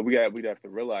doing. But we'd have to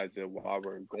realize it while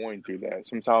we're going through that.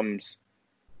 Sometimes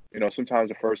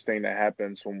the first thing that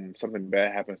happens when something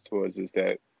bad happens to us is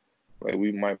that like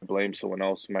we might blame someone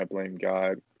else, we might blame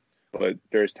God. But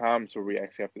there's times where we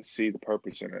actually have to see the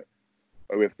purpose in it.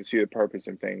 Like we have to see the purpose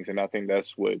in things, and I think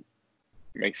that's what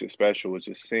makes it special, is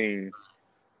just seeing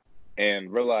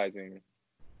and realizing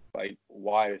like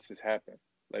why this has happened.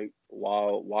 Like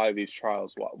why these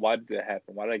trials? Why did that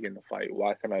happen? Why did I get in the fight?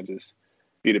 Why can't I just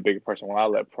be the bigger person? Why I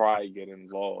let pride get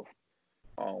involved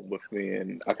with me,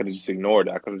 and I could have just ignored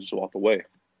it. I could have just walked away.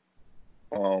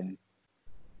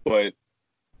 But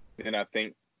then I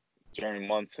think Jeremy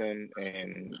Munson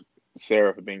and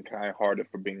Sarah for being kind-hearted,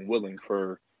 for being willing,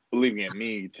 for believing in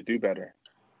me to do better.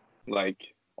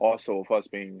 Like also with us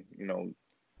being,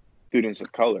 students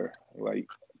of color, like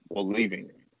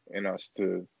believing in us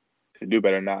to do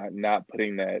better, not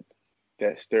putting that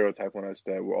stereotype on us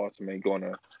that we're ultimately going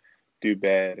to do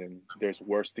bad and there's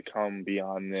worse to come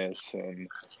beyond this. And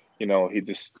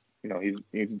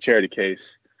he's a charity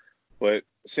case. But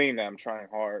seeing that I'm trying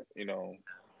hard,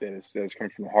 that's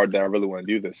coming from the heart that I really want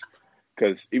to do this,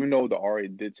 because even though the RA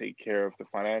did take care of the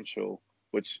financial,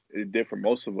 which it did for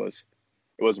most of us,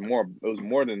 it was more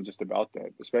than just about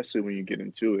that, especially when you get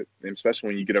into it, and especially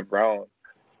when you get around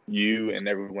you and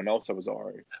everyone else that was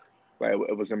RA. Like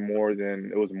it was more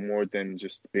than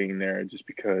just being there just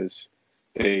because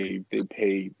they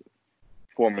paid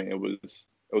for me. It was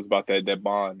about that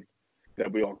bond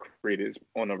that we all created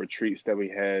on the retreats that we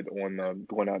had, on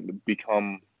going out to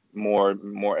become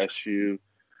more SU,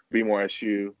 be more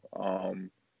SU,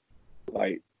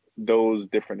 like those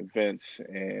different events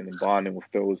and bonding with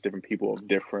those different people of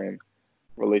different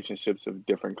relationships, of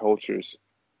different cultures,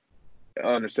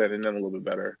 understanding them a little bit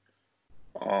better.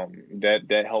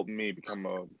 That helped me become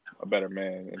a better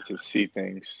man and to see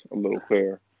things a little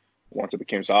clearer once it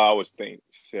became. So I always thank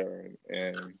Sarah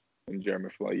and Jeremy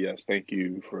for like, yes, thank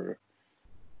you for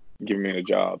giving me a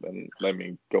job and let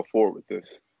me go forward with this.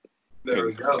 There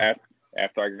we go.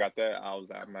 After I got that,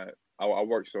 I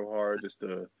worked so hard just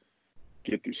to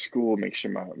get through school, make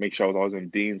sure I was always on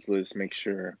Dean's List, make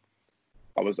sure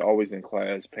I was always in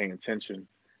class, paying attention,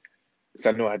 because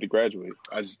I knew I had to graduate.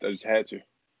 I just had to.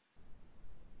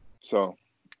 So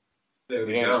there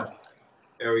we go.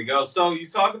 There we go. So you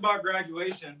talk about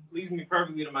graduation, leads me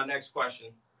perfectly to my next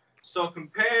question. So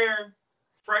compare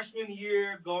freshman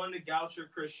year going to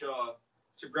Goucher Chris Shaw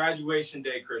to graduation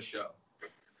day Chris Shaw.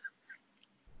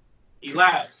 He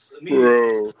laughs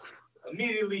immediately.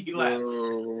 Immediately he laughs.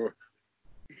 Bro.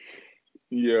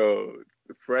 Yo,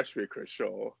 the freshman Chris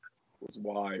Shaw was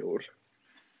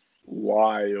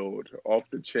wild, off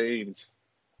the chains.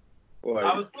 Like,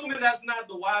 I'm assuming that's not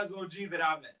the wise OG that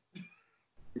I met.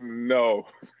 No,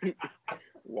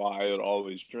 wild,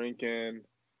 always drinking.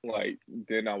 Like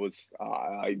then I was,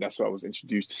 that's why I was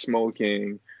introduced to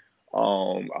smoking.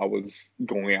 I was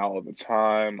going out all the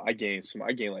time. I gained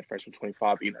like freshman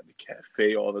 25, eating at the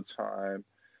cafe all the time.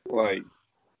 Like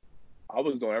I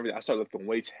was doing everything. I started lifting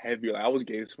weights heavier. Like I was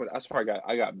gaining so much. That's why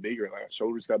I got bigger. Like my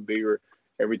shoulders got bigger,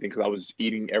 everything, because I was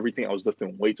eating everything. I was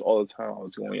lifting weights all the time. I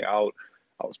was going out.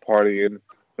 I was partying.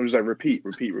 It was like repeat.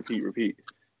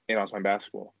 And I was playing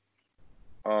basketball.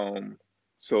 And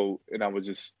I was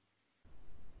just,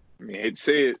 I hate to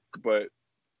say it, but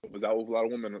I was out with a lot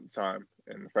of women at the time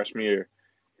in the freshman year.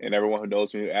 And everyone who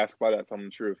knows me asks about it, I tell them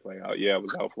the truth. Like, yeah, I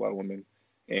was out with a lot of women.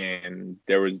 And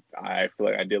I feel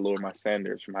like I did lower my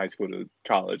standards from high school to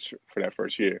college for that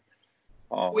first year.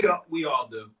 We all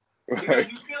do. Because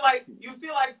you feel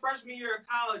like freshman year of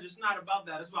college, it's not about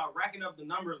that. It's about racking up the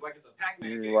numbers like it's a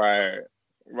Pac-Man game.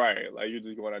 Right. Like, you're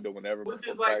just going to do whenever. Which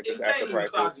is like insanely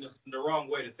misogynist in the wrong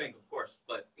way to think, of course.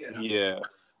 But, you know. Yeah.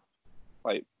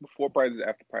 Like, before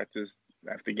practice,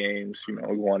 after games, you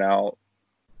know, going out.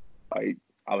 Like,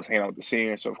 I was hanging out with the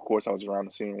seniors, so of course I was around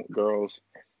the senior girls.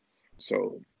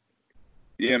 So,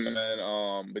 yeah,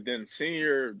 man. But then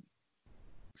senior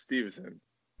Stevenson,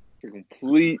 the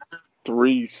complete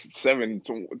 3-7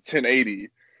 to 1080.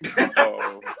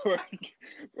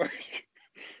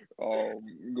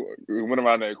 We went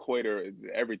around the equator,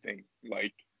 everything.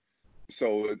 Like,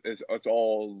 so it's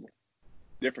all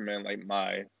different, man.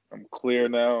 Like, I'm clear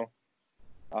now.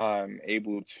 I'm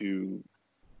able to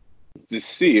just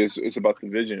see. It's about the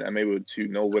vision. I'm able to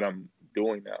know what I'm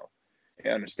doing now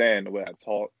and understand the way I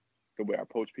talk, the way I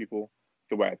approach people,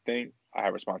 the way I think. I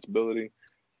have responsibility.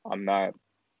 I'm not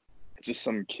just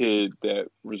some kid that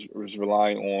was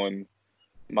relying on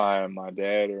my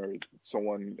dad or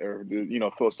someone, or, you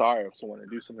know, feel sorry for someone to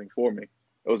do something for me.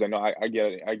 It was like, no, I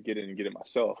get it. I get it and get it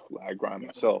myself. Like, I grind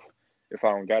myself. If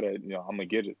I don't got it, you know, I'm gonna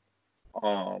get it.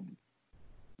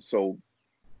 So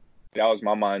that was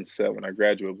my mindset when I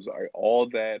graduated. Was like all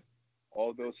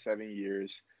those 7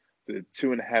 years, the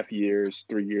 2.5 years,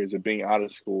 3 years of being out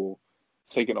of school,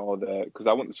 taking all that, because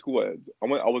I went to school I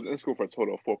was in school for a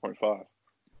total of 4.5.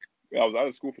 I was out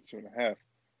of school for 2.5.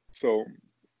 So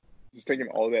just taking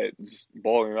all that, just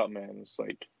balling up, man. It's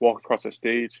like walking across that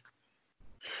stage,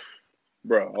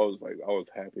 bro. I was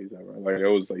happy as ever. Like, it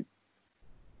was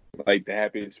like the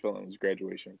happiest feeling was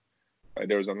graduation. Like,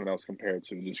 there was nothing else compared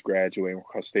to just graduating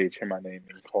across stage, hear my name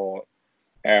being called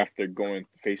after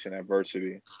facing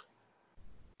adversity,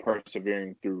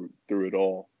 persevering through it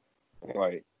all.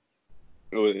 Like,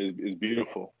 it's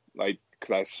beautiful. Like,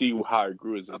 because I see how I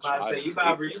grew as a child. You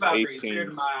about to bring a tear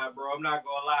to my eye, bro. I'm not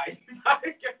gonna lie. You about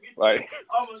to get me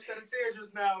almost shed a tear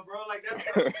just now, bro. Like, that's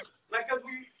like,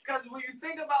 because when you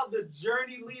think about the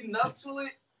journey leading up to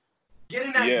it,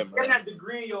 getting that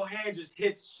degree in your hand just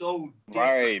hits so different.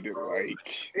 Right,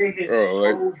 like, it hits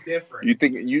so different. You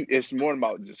think it's more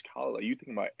about just college. Like, you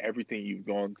think about everything you've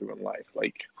gone through in life,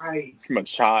 like from a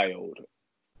child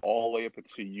all the way up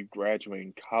until you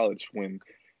graduate college. When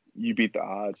you beat the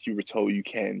odds, you were told you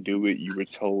can't do it. You were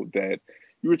told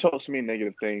so many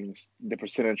negative things. The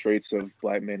percentage rates of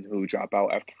Black men who drop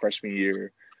out after freshman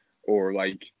year, or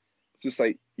like, just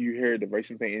like you hear the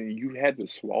racing thing, and you had to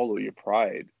swallow your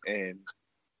pride. And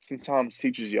sometimes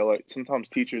teachers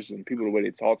and people, the way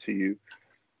they talk to you,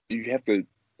 you have to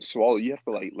swallow. You have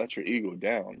to, like, let your ego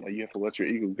down. Like, you have to let your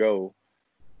ego go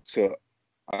to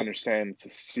understand, to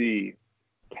see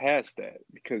past that.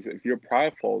 Because if you're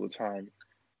prideful all the time,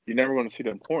 you're never going to see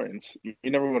the importance. You're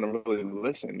never going to really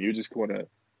listen. You're just waiting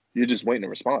to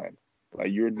respond.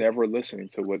 Like, you're never listening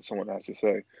to what someone has to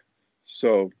say.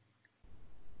 So,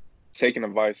 taking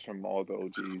advice from all the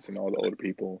OGs and all the older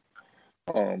people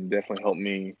definitely helped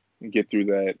me get through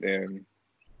that, and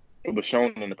it was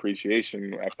shown an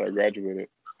appreciation after I graduated.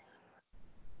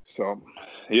 So,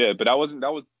 yeah, but that was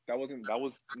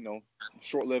you know,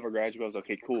 short-lived. I graduated. I was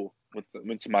okay, cool.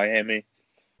 Went to Miami,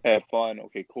 had fun.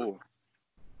 Okay, cool.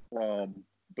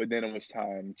 But then it was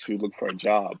time to look for a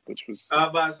job, which was. I was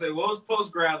about to say, what was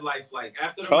post-grad life like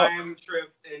after the Miami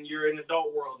trip, and you're in the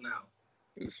adult world now?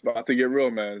 It's about to get real,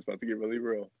 man. It's about to get really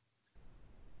real.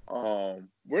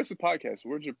 Where's the podcast?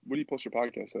 Where do you post your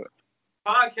podcast at?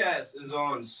 Podcast is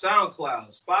on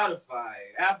SoundCloud, Spotify,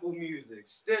 Apple Music,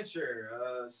 Stitcher,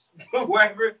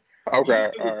 wherever.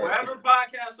 Okay. Wherever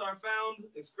podcasts are found,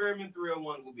 Experiment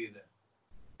 301 will be there.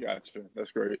 Gotcha.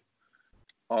 That's great.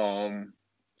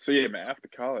 So yeah, man. After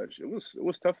college, it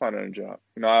was tough finding a job.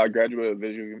 You know, I graduated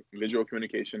with visual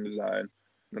communication design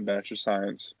and a Bachelor of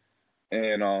Science,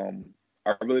 and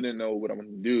I really didn't know what I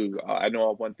wanted to do. I know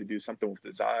I wanted to do something with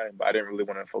design, but I didn't really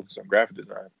want to focus on graphic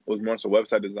design. It was more so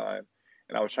website design,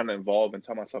 and I was trying to evolve and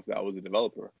tell myself that I was a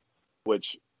developer,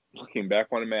 which, looking back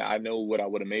on it, man, I know what I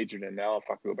would have majored in now. If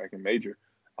I could go back and major,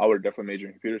 I would have definitely majored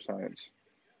in computer science,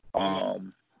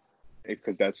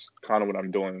 because that's kind of what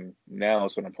I'm doing now.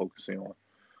 That's what I'm focusing on.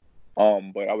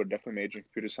 But I would definitely major in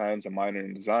computer science and minor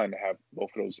in design to have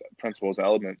both of those principles and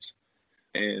elements.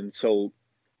 And so,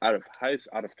 out of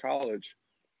college,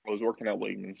 I was working at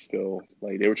Wegmans still.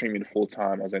 Like, they were training me to full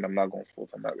time. I was like, I'm not going full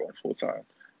time.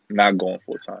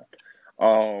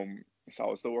 So I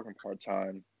was still working part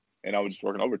time, and I was just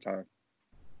working overtime.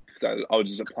 So I was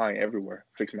just applying everywhere,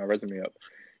 fixing my resume up.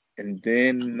 And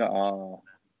then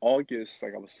August,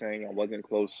 like I was saying, I wasn't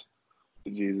close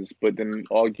to Jesus. But then in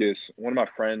August, one of my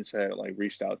friends had like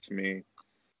reached out to me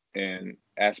and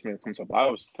asked me to come to a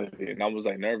Bible study, and I was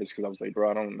like nervous because I was like,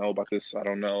 bro, I don't know about this. I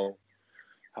don't know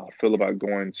how I feel about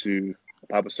going to a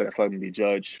Bible study. I feel like I'm gonna be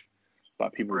judged by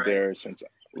people there since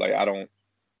like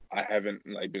I haven't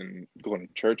like been going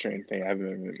to church or anything. I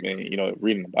haven't been, you know,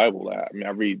 reading the Bible. I mean,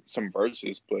 I read some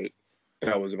verses, but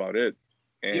that was about it.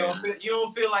 And you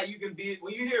don't feel like you can be,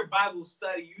 when you hear Bible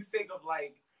study, you think of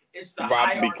like it's the Rob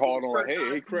hierarchy. be called on,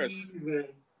 hey Chris.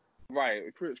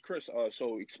 Right, Chris.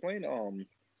 So explain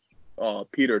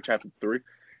Peter chapter 3.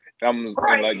 And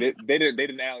like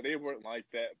they weren't like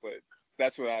that, but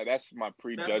that's my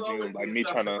prejudging of like me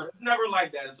trying to. It's never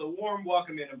like that. It's a warm,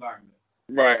 welcoming environment.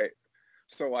 Right.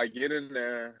 So I get in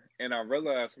there and I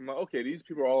realize I'm like, okay, these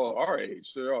people are all our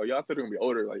age. So y'all thought they're gonna be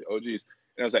older, like OGs.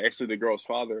 And I was like, actually, the girl's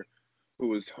father, who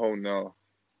was holding the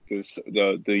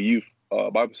youth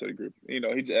Bible study group. You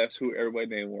know, he just asked who everybody's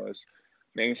name was,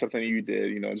 name something you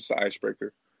did. You know, just an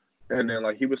icebreaker. And then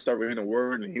like he would start reading a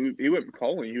word, and he wouldn't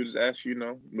call you. He would just ask you, you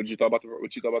know, what you thought about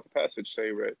the passage.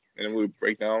 Say read, and then we would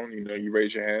break down. You know, you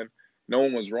raise your hand. No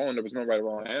one was wrong. There was no right or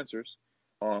wrong answers.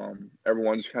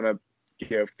 Everyone just kind of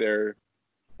gave their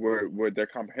where their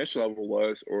comprehension level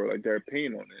was, or like their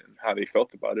opinion on it, and how they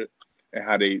felt about it, and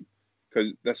how they,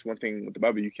 because that's one thing with the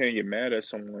Bible, you can't get mad at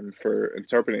someone for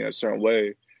interpreting it a certain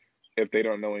way if they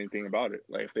don't know anything about it.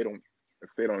 Like if they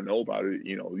don't know about it,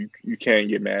 you know, you can't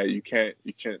get mad. You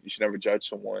should never judge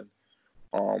someone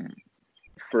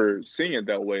for seeing it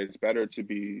that way. It's better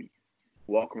to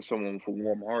welcome someone with a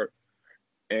warm heart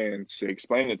and to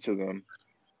explain it to them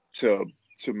to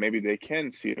maybe they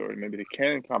can see it, or maybe they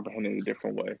can comprehend it a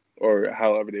different way, or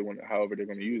however they're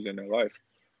going to use it in their life.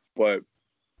 But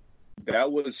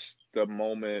that was the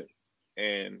moment,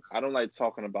 and I don't like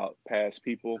talking about past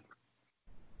people,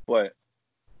 but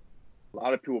a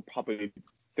lot of people probably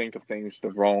think of things the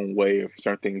wrong way, of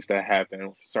certain things that happened,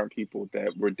 of certain people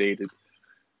that were dated.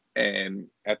 And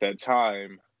at that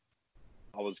time,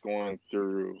 I was going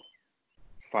through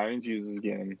finding Jesus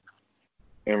again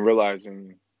and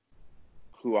realizing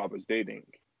who I was dating.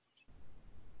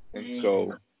 And so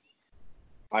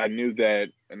I knew that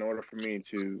in order for me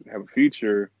to have a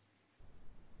future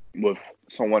with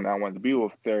someone I wanted to be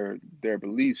with, their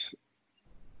beliefs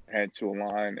had to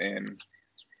align, and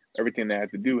everything they had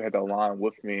to do had to align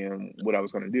with me and what I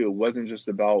was going to do. It wasn't just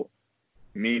about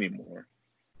me anymore.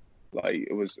 Like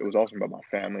it was also about my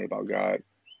family, about God,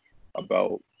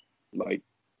 about like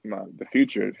the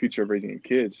future of raising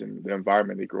kids and the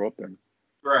environment they grow up in.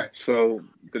 Right. So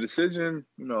the decision,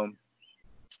 you know,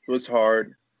 was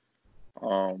hard.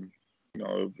 You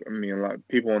know, I mean, a lot of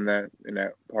people in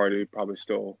that party probably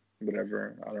still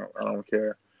whatever. I don't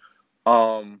care.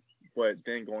 But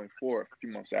then going forward, a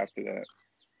few months after that,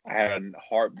 I had a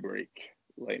heartbreak.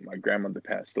 Like my grandmother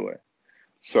passed away.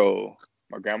 So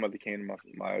my grandmother came to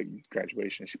my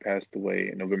graduation. She passed away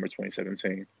in November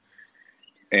 2017.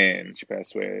 And she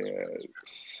passed away at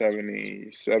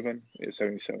 77. Yeah,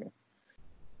 77.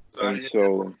 And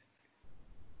so,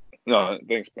 no,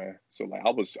 thanks, man. So like, I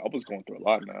was going through a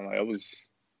lot, man. Like I was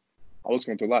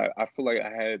going through a lot. I feel like I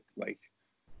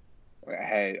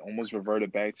had almost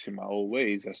reverted back to my old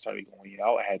ways. I started going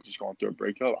out. I had just gone through a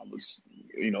breakup. I was,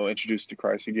 you know, introduced to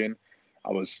Christ again.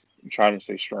 I was trying to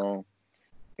stay strong,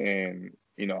 and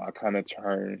you know, I kind of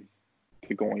turned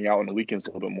to going out on the weekends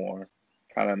a little bit more,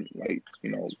 kind of like,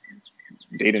 you know,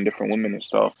 dating different women and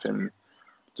stuff, and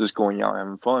just going out and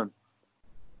having fun.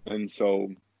 And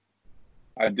so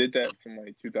I did that from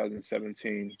like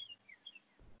 2017.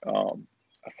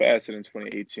 I fasted in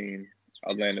 2018.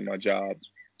 I landed my job,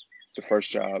 the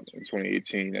first job in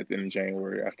 2018 at the end of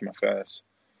January after my fast.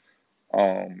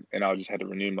 And I just had to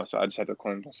renew myself. I just had to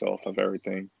cleanse myself of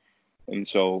everything. And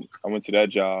so I went to that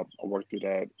job. I worked through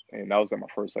that, and that was like my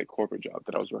first like corporate job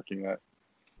that I was working at.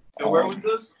 And where was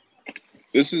this?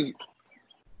 This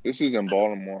is in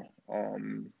Baltimore,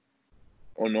 on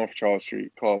North Charles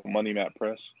Street, called Money Map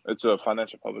Press. It's a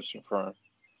financial publishing firm.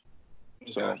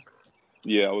 Okay. So,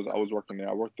 yeah, I was working there.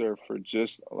 I worked there for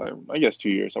just like, I guess 2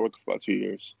 years. I worked for about 2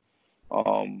 years.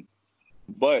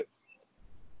 But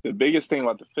the biggest thing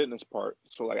about the fitness part,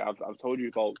 so like I've told you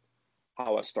about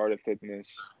how I started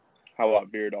fitness, how I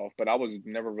veered off, but I was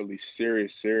never really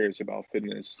serious about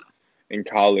fitness in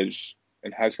college,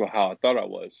 in high school, how I thought I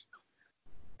was.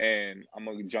 And I'm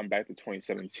going to jump back to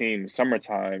 2017,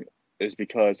 summertime, is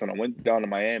because when I went down to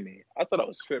Miami, I thought I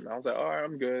was fit, man. I was like, all right,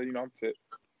 I'm good. You know, I'm fit.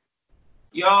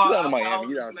 Y'all, down to Miami,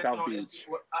 you down in South Beach.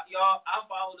 Y'all, I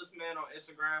follow this man on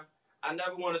Instagram. I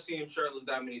never want to see him shirtless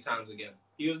that many times again.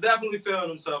 He was definitely feeling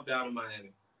himself down in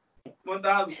Miami.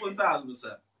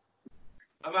 1,000%.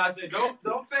 I'm about to say, don't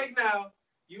fake now.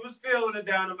 You was feeling it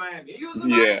down in Miami. You was in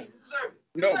Yeah. Miami. You deserve it.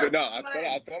 No, but no, I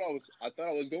thought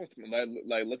I was going to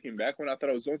like looking back when I thought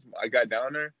I was going to. I got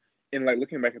down there and like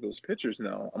looking back at those pictures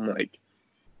now, I'm like,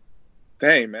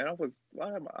 dang man,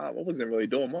 I wasn't really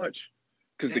doing much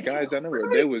because the guys I know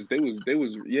they was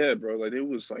yeah, bro, like they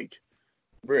was like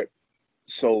rip.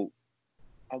 So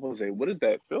I was like, what does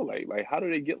that feel like? Like how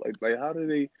do they get like how do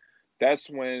they? That's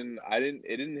when it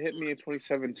didn't hit me in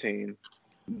 2017,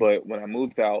 but when I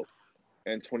moved out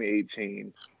in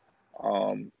 2018.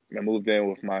 I moved in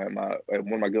with my one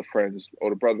of my good friends'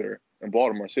 older brother in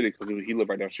Baltimore City because he lived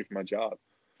right down the street from my job.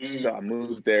 So I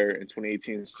moved there in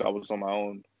 2018. So I was on my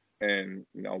own, and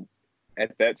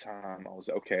at that time I was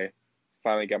like, okay,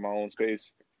 finally got my own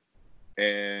space,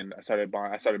 and I started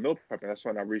meal prepping. That's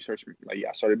when I researched. Like,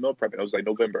 I started meal prepping. It was like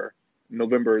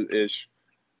November ish.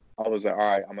 I was like, all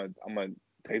right, I'm gonna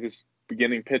take this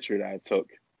beginning picture that I took,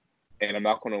 and I'm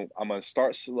gonna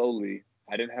start slowly.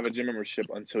 I didn't have a gym membership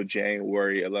until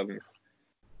January 11th,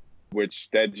 which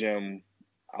that gym,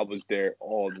 I was there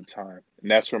all the time. And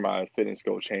that's where my fitness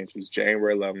goal changed, was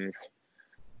January 11th,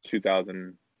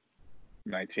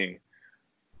 2019.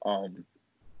 And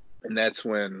that's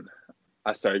when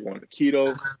I started going to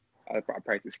keto. I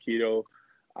practiced keto.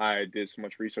 I did so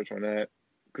much research on that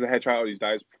because I had tried all these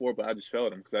diets before, but I just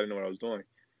failed them because I didn't know what I was doing.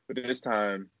 But this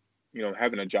time,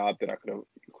 having a job that I could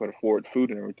afford food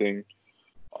and everything,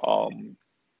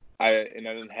 I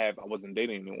wasn't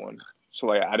dating anyone, so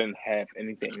like I didn't have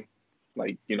anything,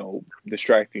 like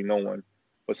distracting no one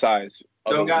besides.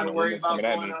 Don't gotta worry about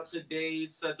going out to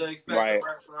dates at the expensive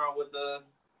restaurant with the.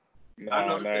 Nah,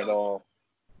 not at all.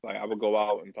 Like I would go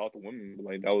out and talk to women, but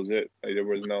like that was it. Like there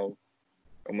was no,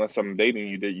 unless I'm dating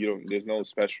you, there's no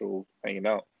special hanging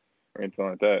out or anything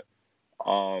like that.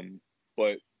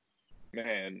 But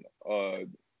man, I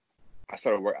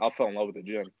fell in love with the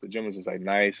gym. The gym was just like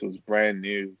nice. It was brand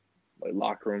new. Like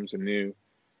locker rooms are new,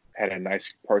 had a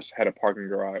nice had a parking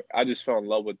garage. I just fell in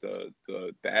love with the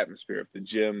atmosphere of the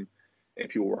gym and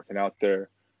people working out there,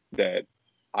 that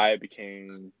I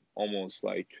became almost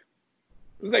like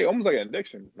almost like an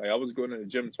addiction. Like I was going to the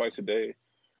gym twice a day.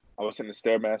 I was in the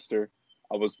Stairmaster.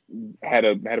 I had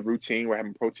a routine where I had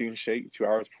my protein shake 2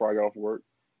 hours before I got off work.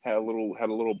 Had a little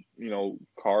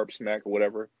carb snack or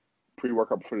whatever.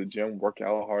 Pre-workout before the gym. Work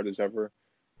out hard as ever.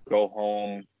 Go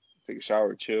home, take a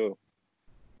shower, chill.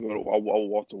 I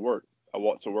walk to work. I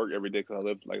walk to work every day because I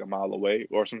live like a mile away,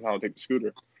 or sometimes I'll take the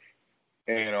scooter.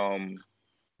 And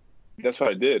that's what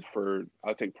I did.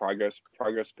 I'll take progress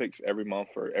pics every month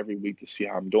or every week to see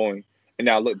how I'm doing. And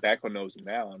now I look back on those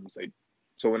now, I'm just like,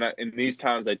 so in these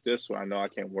times like this when I know I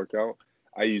can't work out,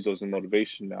 I use those as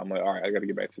motivation. Now I'm like, all right, I got to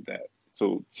get back to that.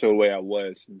 So the way I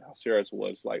was and how serious I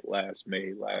was like last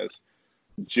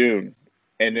June,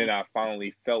 and then I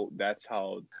finally felt that's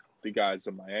how the guys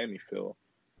in Miami feel.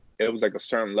 It was like a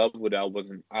certain level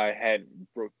that I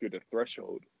hadn't broke through the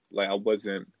threshold. Like I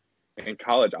wasn't in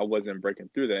college, I wasn't breaking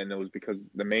through that, and it was because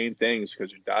the main thing is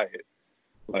because your diet.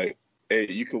 Like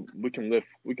we can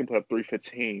put up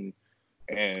 315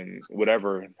 and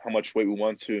whatever, how much weight we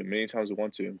want to, many times we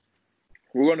want to.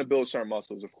 We're going to build certain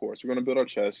muscles, of course. We're going to build our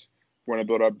chest. We're going to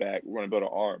build our back. We're going to build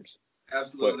our arms.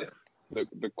 Absolutely. But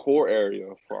the core area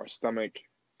for our stomach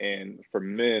and for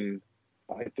men,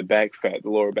 like the back fat, the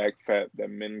lower back fat that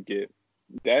men get,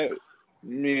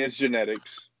 it's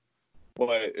genetics,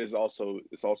 but it's also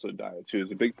diet too.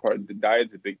 It's a big part. The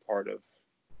diet's a big part of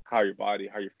how your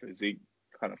physique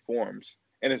kind of forms,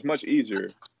 and it's much easier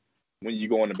when you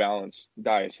go on a balanced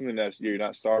diet. Something that you're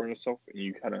not starving yourself,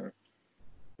 and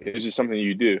it's just something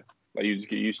you do. Like you just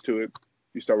get used to it.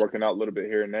 You start working out a little bit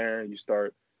here and there. You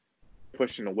start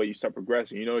pushing the weight. You start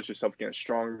progressing. You notice yourself getting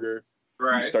stronger.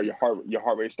 Right. You start your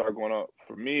heart rate start going up.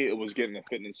 For me, it was getting a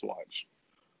fitness watch,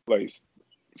 like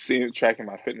tracking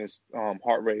my fitness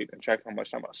heart rate and tracking how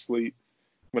much time I sleep.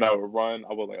 When I would run,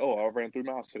 I was like, oh, I ran 3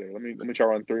 miles today. Let me try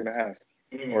run 3.5,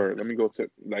 or let me go to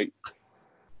like.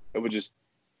 It was just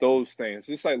those things,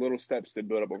 just like little steps that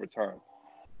build up over time.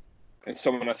 And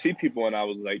so when I see people and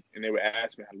they would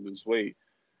ask me how to lose weight,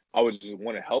 I would just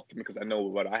want to help them because I know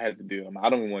what I had to do. I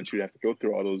don't even want you to have to go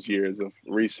through all those years of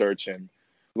research and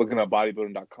looking at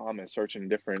bodybuilding.com and searching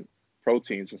different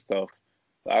proteins and stuff.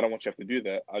 I don't want you to have to do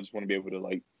that. I just want to be able to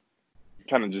like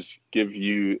kind of just give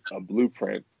you a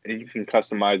blueprint and you can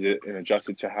customize it and adjust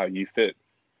it to how you fit.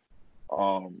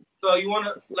 So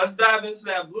let's dive into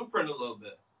that blueprint a little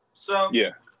bit. So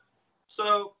yeah.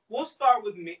 So we'll start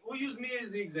with me. We'll use me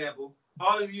as the example.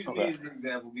 I'll always use me as the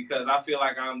example because I feel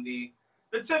like I'm the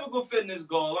typical fitness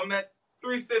goal. I'm at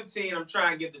 315. I'm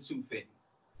trying to get to 250.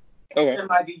 in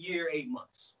like a year, 8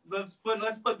 months. Let's put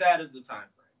that as the time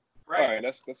frame, right? All right,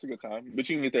 that's a good time, but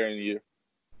you can get there in a year.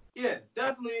 Yeah,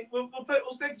 definitely. We'll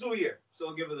stick to a year, so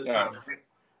we'll give it the time. Right.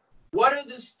 What are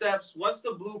the steps? What's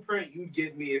the blueprint you'd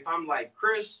give me if I'm like,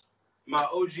 Chris, my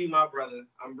OG, my brother,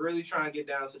 I'm really trying to get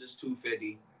down to this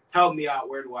 250. Help me out.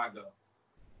 Where do I go?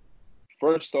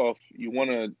 First off, you want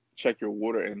to check your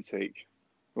water intake.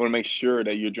 You want to make sure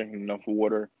that you're drinking enough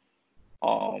water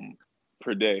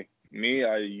per day. Me,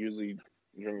 I usually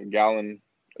drink a gallon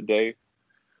a day.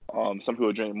 Some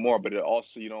people drink more, but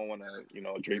you don't want to,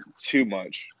 drink too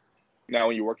much. Now,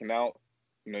 when you're working out,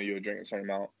 you'll drink a certain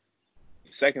amount.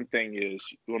 The second thing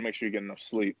is you want to make sure you get enough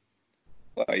sleep.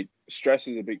 Like, stress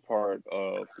is a big part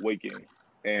of weight gain,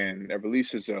 and it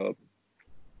releases I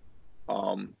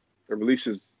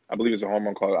believe it's a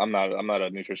hormone called. I'm not a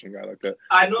nutrition guy like that.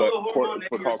 I know the hormone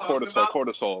that you're talking about.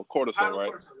 Cortisol,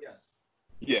 right?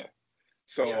 Yes. Yeah.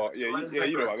 So you know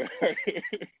about that.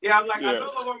 Yeah, I'm like, I know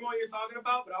the hormone you're talking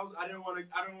about, but I didn't want to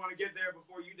get there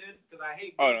before you did because I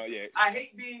hate. I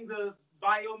hate being the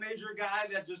bio major guy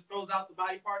that just throws out the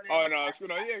body part names. Oh no, it's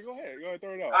good. Yeah, go ahead,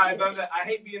 throw it out. I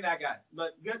hate being that guy,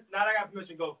 but good. Now that I got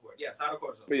permission, go for it. Yes, how to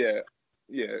cortisol. But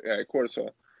yeah,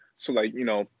 cortisol. So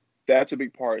that's a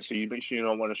big part. So you make sure you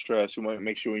don't want to stress. You want to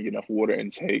make sure you get enough water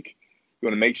intake. You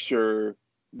want to make sure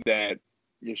that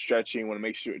you're stretching. You want to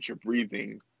make sure that you're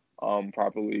breathing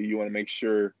properly. You want to make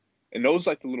sure, and those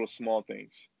like the little small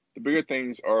things. The bigger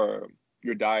things are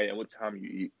your diet and what time you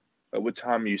eat, what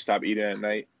time you stop eating at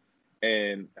night,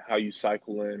 and how you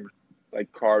cycle in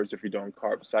like carbs if you're doing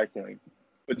carb cycling.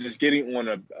 But just getting on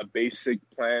a basic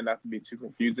plan, not to be too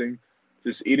confusing.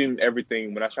 Just eating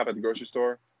everything. When I shop at the grocery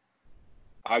store,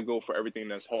 I go for everything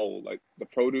that's whole, like the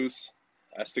produce.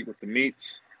 I stick with the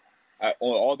meats. Think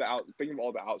of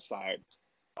all the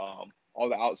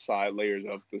outside layers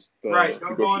of the right.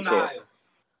 Don't go in the aisles.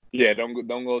 Yeah, don't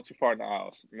go too far in the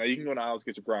aisles. Now you can go in the aisles to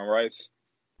get your brown rice.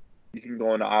 You can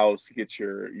go in the aisles to get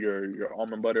your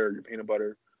almond butter, your peanut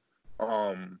butter,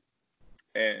 and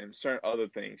certain other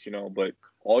things, But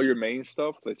all your main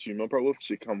stuff that you meal prep with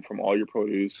should come from all your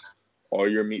produce, all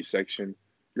your meat section,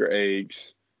 your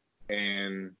eggs.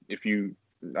 And I don't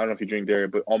know if you drink dairy,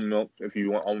 but almond milk, if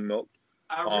you want almond milk.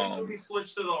 I recently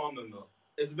switched to the almond milk.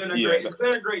 It's been a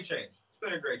great change.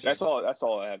 That's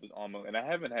all I have is almond milk. And I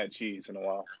haven't had cheese in a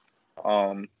while.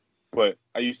 But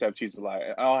I used to have cheese a lot.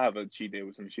 I'll have a cheat day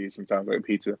with some cheese sometimes, like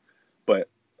pizza. But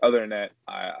other than that,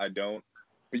 I don't.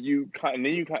 But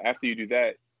after you do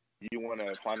that, you want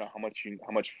to find out how much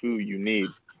food you need,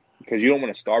 because you don't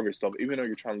want to starve yourself. Even though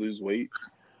you're trying to lose weight,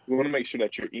 you want to make sure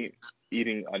that you're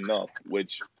eating enough.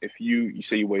 Which, if you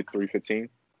say you weigh 315,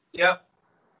 yep.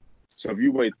 So if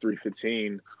you weigh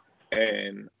 315,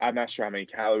 and I'm not sure how many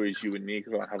calories you would need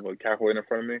because I don't have a calculator in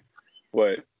front of me,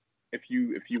 but if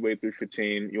you weigh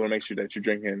 315, you want to make sure that you're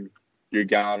drinking your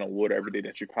gallon of water every day,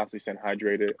 that you're constantly staying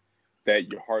hydrated,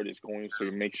 that your heart is going, so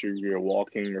you make sure you're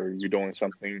walking or you're doing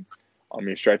something,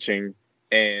 you're stretching,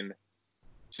 and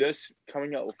just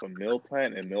coming up with a meal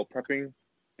plan and meal prepping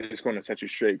is going to set you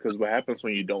straight. Because what happens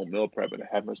when you don't meal prep, and it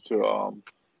happens to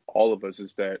all of us,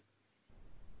 is that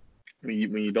when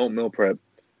you don't meal prep,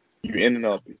 you end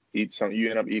up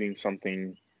eating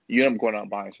something. You end up going out and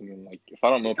buying something. Like, if I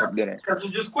don't meal prep dinner, because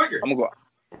it's just quicker. I'm gonna go.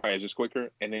 Right, it's just quicker,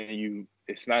 and then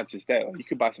it's not just that. Like, you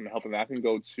could buy something healthy. I can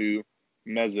go to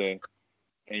Meze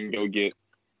and go get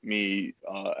me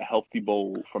a healthy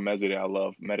bowl from Meze that I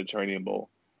love, Mediterranean bowl.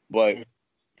 But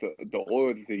the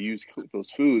oil that they use to cook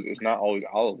those foods is not always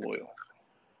olive oil.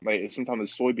 Like, sometimes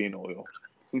it's soybean oil,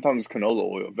 sometimes it's canola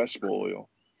oil, vegetable oil,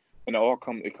 and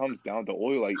it comes down to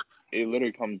oil. Like, it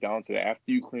literally comes down to that.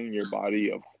 After you clean your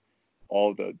body of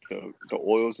all the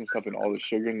oils and stuff and all the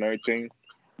sugar and everything,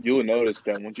 you'll notice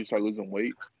that once you start losing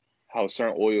weight, how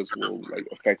certain oils will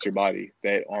affect your body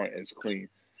that aren't as clean.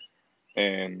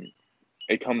 And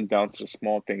it comes down to the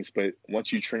small things, but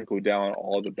once you trickle down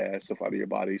all the bad stuff out of your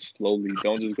body slowly,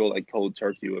 don't just go cold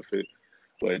turkey with it,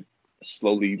 but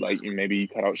slowly, maybe you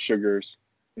cut out sugars,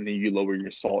 and then you lower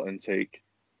your salt intake,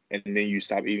 and then you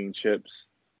stop eating chips,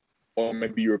 or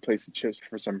maybe you replace the chips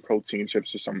for some protein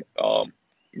chips or some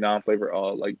non-flavor,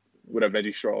 with a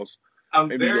veggie straws. I'm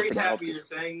very happy you're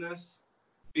saying this,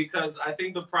 because I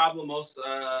think the problem most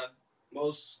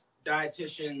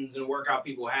dietitians and workout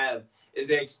people have is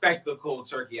they expect the cold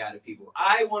turkey out of people.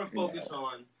 I want to focus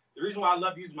on the reason why I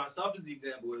love using myself as the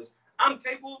example is I'm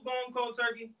capable of going cold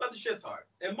turkey, but the shit's hard.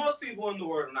 And most people in the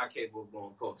world are not capable of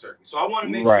going cold turkey. So I want to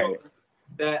make sure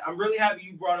that I'm really happy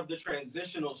you brought up the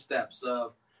transitional steps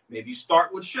of maybe you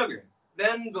start with sugar,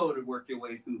 then go to work your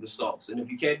way through the salts. And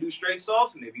if you can't do straight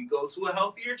salts, maybe you go to a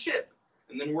healthier chip.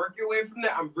 and then work your way from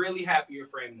there. I'm really happy you're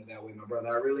framing it that way, my brother.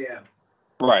 I really am.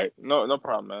 Right. No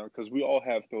problem, man. Because we all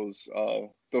have those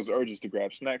urges to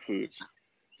grab snack foods.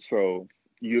 So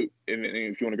if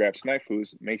you want to grab snack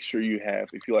foods, make sure you have,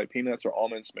 if you like peanuts or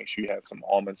almonds, make sure you have some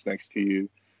almonds next to you.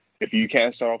 If you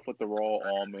can't start off with the raw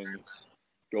almonds,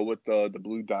 go with the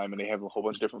Blue Diamond. They have a whole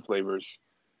bunch of different flavors.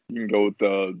 You can go with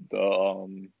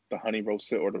the honey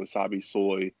roasted or the wasabi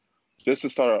soy, just to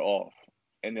start it off.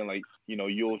 And then, like,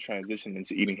 you'll transition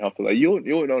into eating healthy. Like,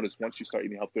 you'll notice once you start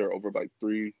eating healthier over like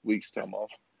 3 weeks to a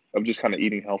month of just kind of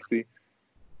eating healthy,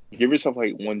 give yourself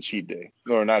like one cheat day.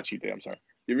 Or not cheat day, I'm sorry.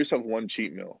 Give yourself one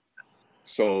cheat meal.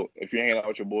 So if you're hanging out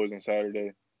with your boys on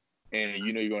Saturday and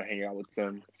you're going to hang out with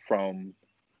them from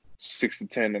 6 to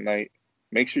 10 at night,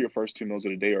 make sure your first 2 meals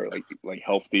of the day are like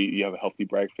healthy. You have a healthy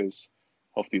breakfast,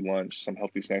 healthy lunch, some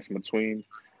healthy snacks in between.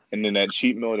 And then that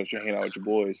cheat meal that you're hanging out with your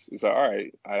boys, it's like, all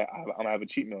right, I'm going to have a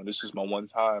cheat meal. This is my one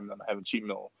time. I'm going to have a cheat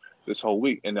meal this whole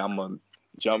week. And I'm going to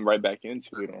jump right back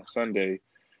into it on Sunday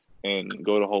and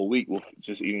go the whole week with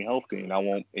just eating healthy.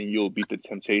 And you'll beat the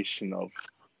temptation of,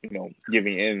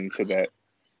 giving in to that.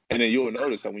 And then you'll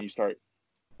notice that when you start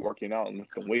working out and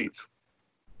lifting weights,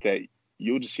 that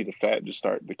you'll just see the fat just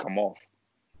start to come off.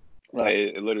 Like,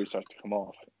 it literally starts to come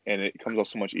off. And it comes off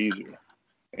so much easier.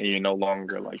 And you're no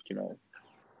longer like,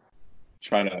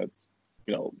 trying to,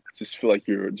 just feel like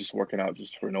you're just working out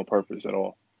just for no purpose at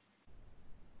all.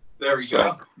 There we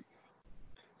go.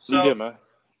 So, good, man.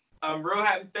 I'm real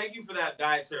happy. Thank you for that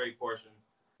dietary portion.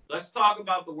 Let's talk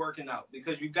about the working out,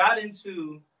 because you got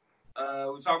into,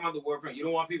 we're talking about the workout. You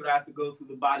don't want people to have to go through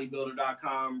the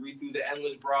bodybuilder.com, read through the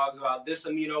endless blogs about this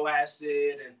amino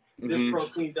acid and this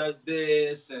protein does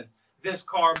this and this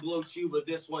carb bloats you, but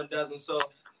this one doesn't. So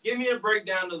give me a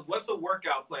breakdown of what's a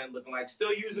workout plan looking like.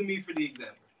 Still using me for the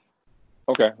example.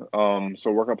 Okay.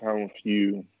 So workout plan with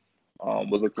you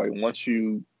would look like once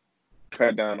you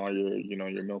cut down on your,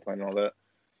 your meal plan and all that,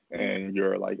 and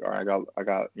you're like, all right, I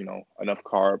got enough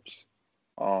carbs,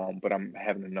 but I'm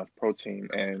having enough protein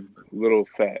and little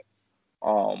fat.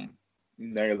 Now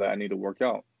you're like, I need to work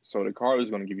out. So the carb is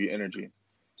going to give you energy.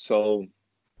 So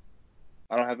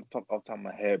I don't have it off the top of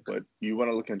my head, but you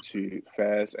want to look into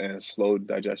fast and slow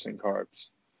digestion carbs.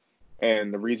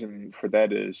 And the reason for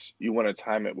that is you want to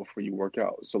time it before you work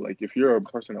out. So like if you're a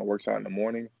person that works out in the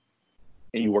morning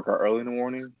and you work out early in the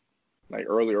morning, like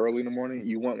early in the morning,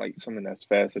 you want like something that's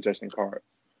fast digesting carb.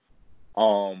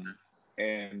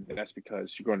 And that's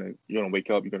because you're gonna wake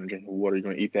up, you're gonna drink water, you're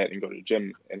gonna eat that, and go to the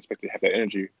gym and expect to have that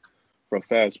energy real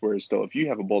fast. Whereas still, if you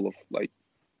have a bowl of like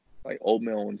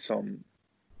oatmeal and some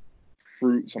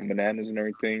fruit, some bananas and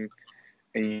everything,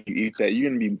 and you eat that, you're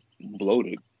gonna be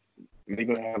bloated. You're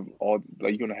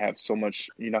gonna have so much,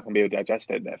 you're not gonna be able to digest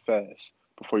that fast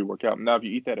before you work out. Now, if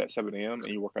you eat that at 7 a.m. and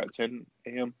you work out at 10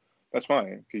 a.m., that's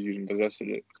fine because you digested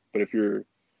it. But if you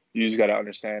just gotta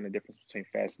understand the difference between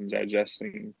fast and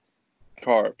digesting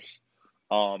carbs.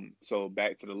 So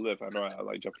back to the lift. I know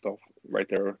I jumped off right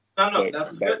there. No,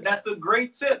 that's good. That's a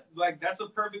great tip. Like that's a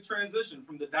perfect transition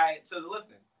from the diet to the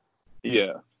lifting.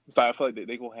 Yeah. So I feel like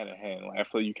they go hand in hand. Like I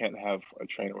feel like you can't have a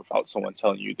trainer without someone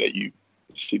telling you that you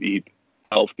should eat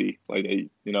healthy. Like it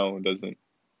doesn't.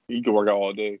 You can work out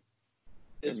all day.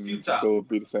 It's and still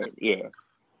be the same. Yeah.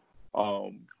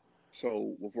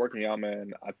 So with working out,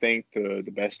 man, I think the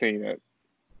best thing that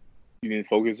you need to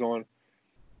focus on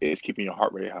is keeping your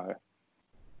heart rate high.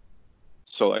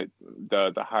 So like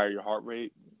the higher your heart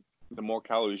rate, the more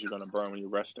calories you're gonna burn when you're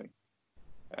resting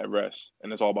at rest,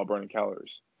 and it's all about burning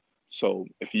calories. So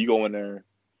if you go in there,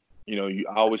 I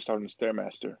always start on the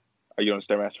Stairmaster. I get on the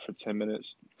Stairmaster for 10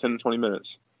 to 20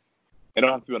 minutes. It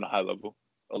don't have to be on a high level,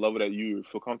 a level that you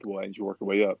feel comfortable at and you work your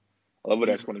way up. A level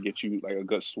that's going to get you like a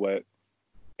good sweat.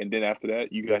 And then after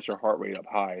that, you got your heart rate up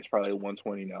high. It's probably like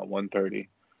 120 now, 130,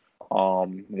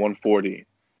 140.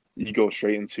 You go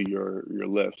straight into your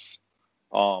lifts.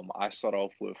 I start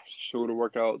off with shoulder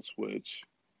workouts, which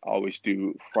I always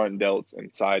do front delts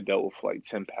and side delt with like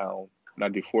 10 pound. And I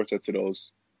do 4 sets of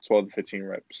those, 12 to 15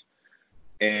 reps.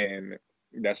 And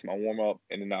that's my warm up.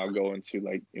 And then I'll go into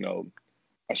like,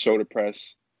 a shoulder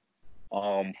press.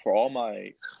 For all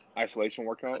my isolation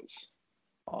workouts,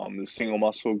 the single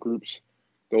muscle groups,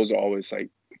 those are always like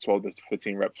 12 to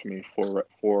 15 reps for me,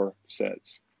 4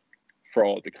 sets. For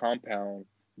all the compound,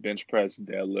 bench press,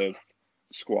 deadlift,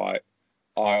 squat,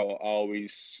 I'll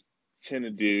always tend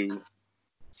to do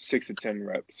 6 to 10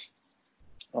 reps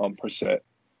per set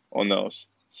on those.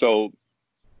 So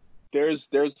there's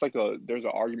an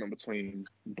argument between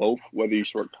both, whether you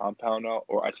short compound out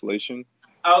or isolation.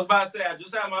 I was about to say, I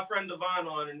just had my friend Devon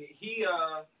on, and he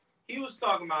he was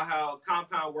talking about how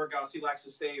compound workouts he likes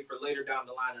to save for later down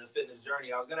the line in the fitness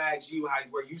journey. I was gonna ask you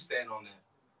where you stand on that.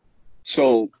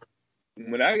 So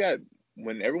when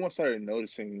everyone started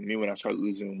noticing me when I started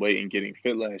losing weight and getting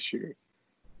fit last year,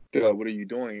 they're like, "What are you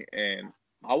doing?" And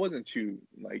I wasn't too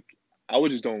like, I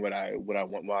was just doing what I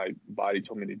want my body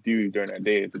told me to do during that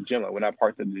day at the gym. Like when I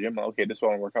parked at the gym, like, okay, this is what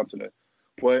I want to work out today.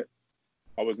 But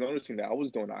I was noticing that I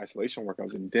was doing the isolation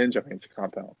workouts and then jumping into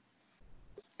compound.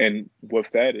 And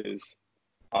with that is,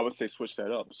 I would say switch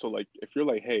that up. So like if you're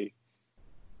like, hey,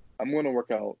 I'm going to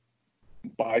work out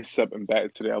bicep and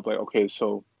back today, I'll be like, okay,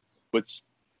 so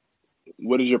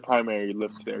what is your primary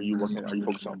lift today? Are you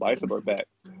focused on bicep or back?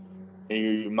 And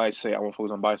you might say, I want to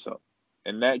focus on bicep.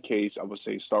 In that case, I would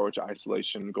say start with your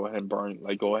isolation. Go ahead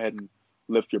and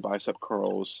lift your bicep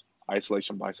curls,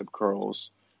 isolation bicep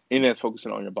curls, and that's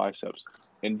focusing on your biceps.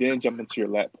 And then jump into your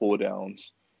lat pull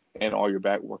downs and all your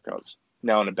back workouts.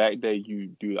 Now, on the back day, you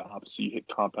do the opposite. You hit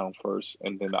compound first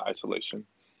and then the isolation.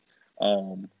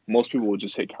 Most people will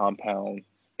just hit compound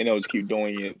and they'll just keep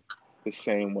doing it the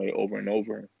same way over and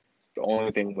over. The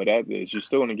only thing with that is you're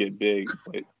still going to get big,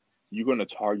 but you're going to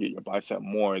target your bicep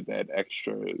more, that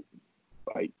extra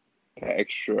I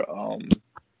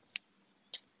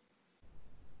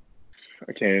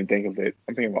can't even think of it.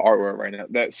 I'm thinking of artwork right now.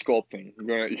 That sculpting.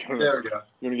 You're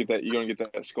gonna get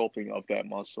that sculpting of that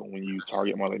muscle when you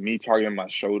target more. Like me targeting my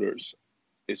shoulders,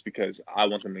 it's because I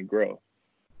want them to grow.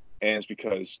 And it's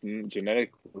because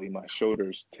genetically my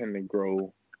shoulders tend to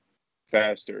grow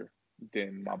faster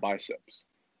than my biceps.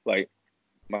 Like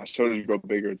my shoulders grow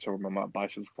bigger so my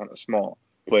biceps are kind of small.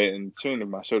 But in turn, if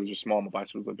my shoulders are small, my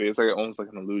biceps are big. It's like almost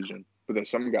like an illusion. But there's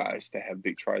some guys that have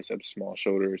big triceps, small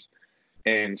shoulders.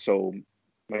 And so,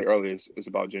 like earlier, it's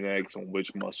about genetics on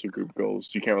which muscle group goes.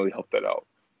 You can't really help that out.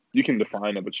 You can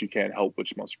define it, but you can't help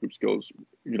which muscle groups grows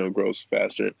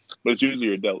faster. But it's usually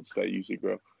your delts that usually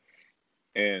grow.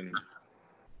 And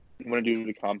I'm gonna do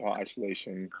the compound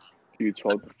isolation, do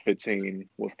 12 to 15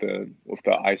 with the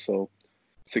ISO,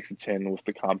 6 to 10 with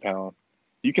the compound.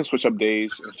 You can switch up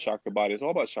days and shock the body. It's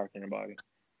all about shocking your body.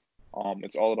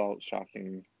 It's all about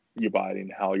shocking your body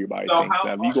and how your body thinks.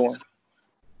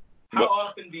 How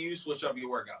often do you switch up your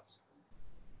workouts?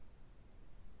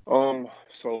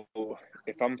 So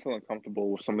if I'm feeling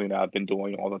comfortable with something that I've been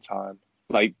doing all the time,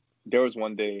 like there was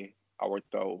one day I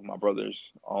worked out with my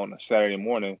brothers on a Saturday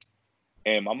morning,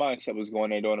 and my mindset was going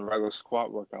there doing a regular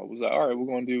squat workout. I was like, all right, we're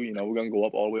going to go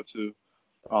up all the way up to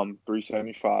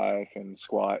 375 and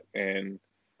squat and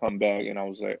come back. And I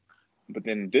was like, but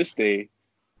then this day,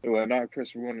 they were like, nah,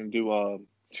 Chris, we're going to do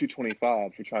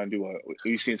 225. We're trying to do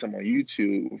you've seen some on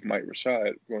YouTube with Mike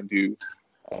Rashad. We're going to do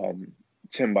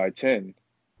 10 by 10,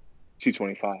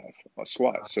 225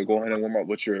 squat. So go ahead and warm up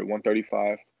with your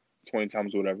 135, 20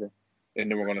 times whatever, and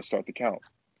then we're going to start the count.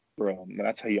 Bro, man,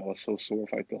 I tell you, I was so sore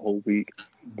for like the whole week.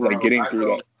 Bro, like getting through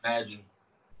that. Imagine.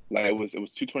 Like it was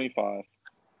 225.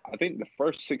 I think the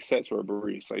first 6 sets were a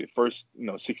breeze. Like the first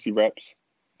 60 reps,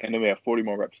 and then we have 40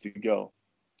 more reps to go.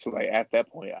 So like at that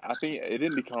point, I think it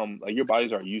didn't become like your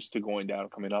bodies are used to going down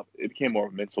and coming up. It became more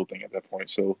of a mental thing at that point.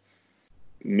 So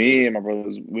me and my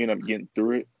brothers, we ended up getting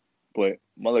through it, but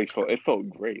my legs felt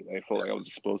great. Like, it felt like I was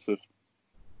explosive.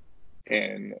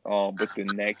 And but the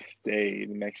next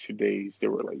 2 days, they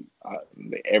were like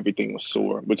everything was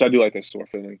sore, which I do like that sore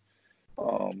feeling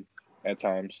at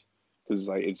times, because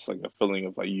it's like a feeling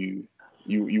of like you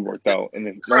worked out, and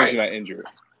as long as you're not injured,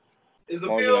 it's a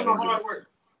feeling of hard work,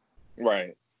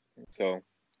 right? So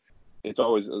it's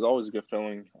always a good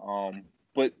feeling.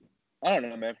 But I don't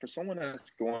know, man. For someone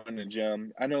that's going to the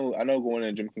gym, I know going to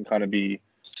the gym can kind of be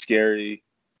scary.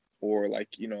 Or like,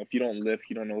 if you don't lift,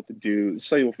 you don't know what to do.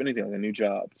 It's like with anything, like a new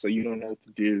job. So you don't know what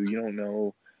to do. You don't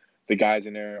know. The guys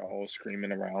in there are all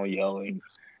screaming around, yelling.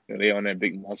 They on that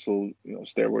big muscle,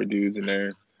 steroid dudes in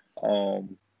there.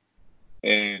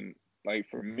 And like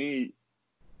for me,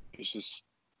 it's just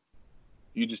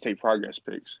you just take progress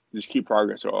pics. Just keep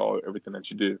progress of everything that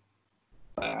you do.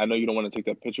 I know you don't want to take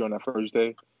that picture on that first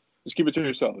day. Just keep it to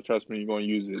yourself. Trust me, you're going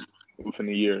to use it within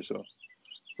a year or so.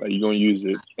 Like you're going to use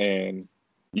it, and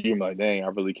you're like, dang, I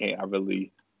really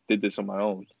did this on my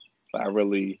own.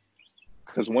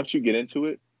 Because once you get into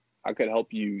it, I could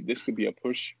help you. This could be a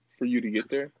push for you to get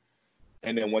there.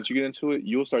 And then once you get into it,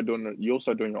 you'll start doing your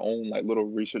own like little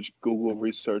research, Google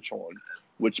research on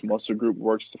which muscle group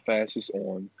works the fastest,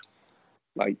 on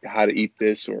like how to eat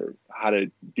this or how to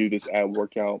do this ab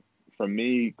workout. For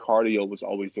me, cardio was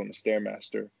always doing the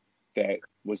Stairmaster. That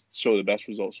was show the best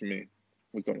results for me.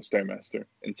 Was doing a Stairmaster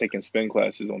and taking spin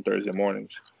classes on Thursday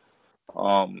mornings.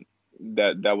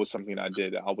 That was something I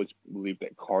did. I always believed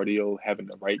that cardio, having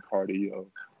the right cardio,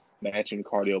 matching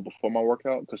cardio before my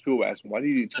workout, because people ask me, why do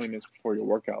you do 20 minutes before your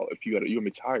workout if you're gonna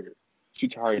be tired? Too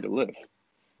tired to lift.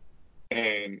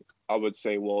 And I would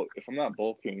say, well, if I'm not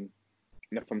bulking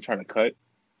and if I'm trying to cut,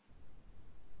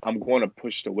 I'm going to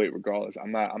push the weight regardless.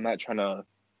 I'm not trying to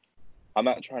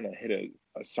hit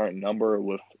a certain number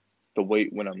with the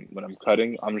weight when I'm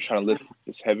cutting. I'm just trying to lift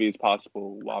as heavy as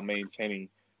possible while maintaining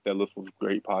that lift with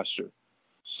great posture.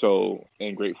 So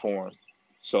in great form.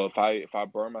 So if I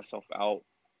burn myself out,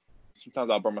 sometimes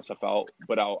I'll burn myself out,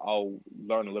 but I'll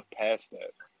learn to lift past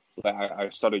that. Like I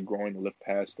started growing to lift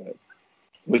past that,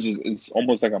 which is it's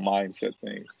almost like a mindset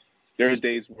thing. There's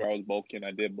days where I was bulking,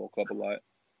 I did bulk up a lot.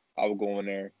 I would go in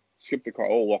there, skip the car,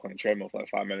 walk on the treadmill for like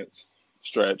 5 minutes,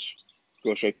 stretch,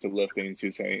 go straight to lifting,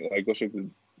 go straight to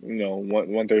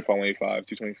 135, 185,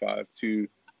 225,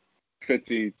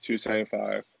 250,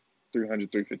 275,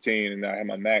 300, 315, and I had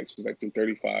my max was like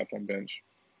 335 on bench.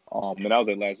 And that was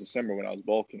like last December when I was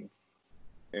bulking,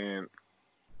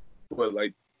 but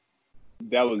like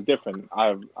that was different.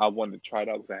 I wanted to try it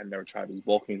out because I had never tried this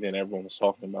bulking thing everyone was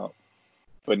talking about.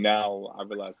 But now I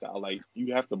realize that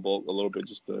you have to bulk a little bit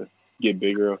just to get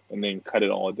bigger and then cut it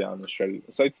all down and shred it.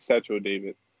 It's like the Statue of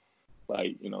David,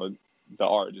 the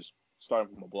art, just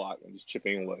starting from a block and just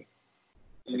chipping away.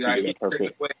 You gotta keep chipping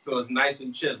away so it's nice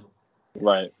and chiseled.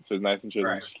 Right, so it's nice and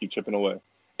chiseled. Right. Just keep chipping away.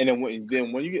 And then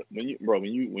when you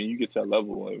get to that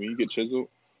level, like when you get chiseled,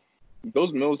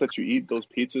 those meals that you eat, those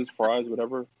pizzas, fries,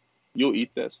 whatever, you'll eat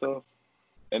that stuff,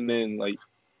 and then like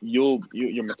your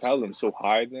metabolism's so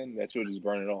high then that you'll just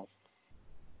burn it off.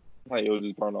 Like it'll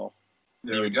just burn off.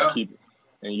 There we go. Just keep it,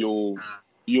 and you'll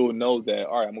know that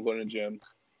all right, I'm gonna go to the gym.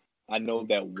 I know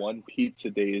that one pizza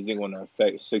day isn't going to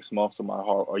affect 6 months of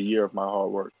a year of my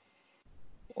hard work.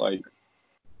 Like,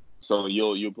 so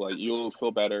you'll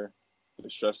feel better. The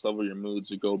stress level, your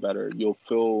moods will go better. You'll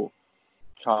feel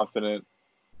confident,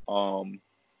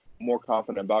 more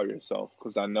confident about yourself.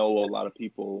 Because I know a lot of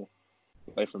people,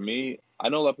 like for me, I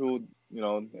know a lot of people,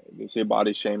 they say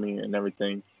body shaming and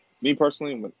everything. Me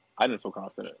personally, I didn't feel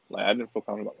confident. Like I didn't feel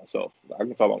confident about myself. I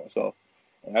can talk about myself,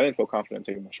 and I didn't feel confident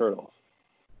taking my shirt off.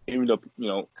 Even though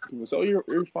people say, "Oh,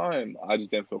 you're fine," I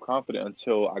just didn't feel confident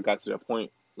until I got to that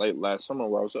point late last summer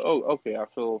where I was like, "Oh, okay, I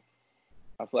feel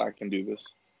like I can do this."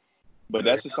 But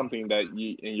that's just something that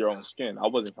you in your own skin. I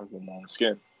wasn't comfortable in my own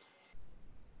skin.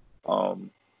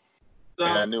 And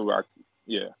I knew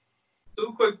yeah.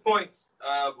 2 quick points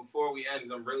before we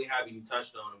end. I'm really happy you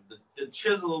touched on them. The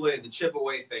chisel away, the chip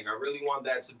away thing. I really want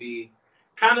that to be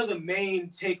kind of the main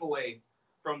takeaway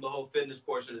from the whole fitness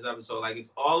portion of this episode. Like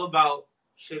it's all about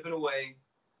chipping away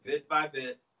bit by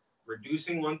bit,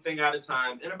 reducing one thing at a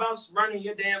time, and about running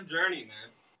your damn journey,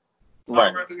 man.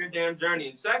 About running your damn journey.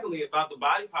 And secondly, about the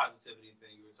body positivity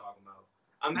thing you were talking about.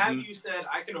 I'm happy you said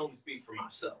I can only speak for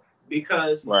myself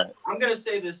because I'm going to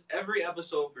say this every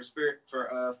episode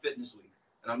for Fitness Week.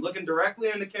 And I'm looking directly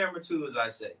in the camera too as I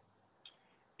say,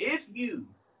 if you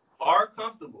are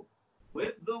comfortable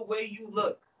with the way you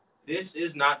look, this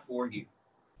is not for you.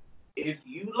 If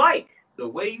you like the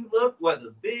way you look,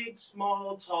 whether big,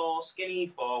 small, tall,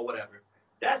 skinny, fall, whatever,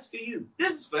 that's for you.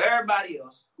 This is for everybody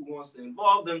else who wants to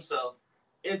involve themselves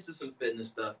into some fitness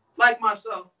stuff, like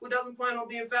myself, who doesn't plan on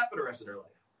being fat for the rest of their life.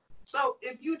 So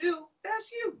if you do,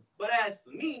 that's you. But as for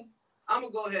me, I'm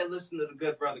gonna go ahead and listen to the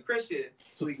good brother Chris here,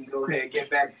 so we can go ahead and get to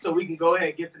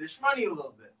the shmoney a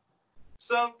little bit.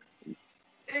 So,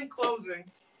 in closing,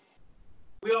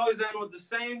 we always end with the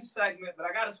same segment, but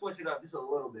I gotta switch it up just a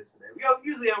little bit today. We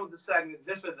usually end with the segment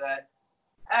this or that,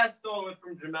 as stolen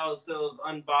from Jamel Hill's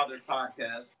Unbothered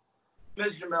podcast.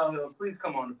 Ms. Jamel Hill, please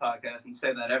come on the podcast and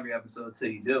say that every episode till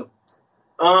you do.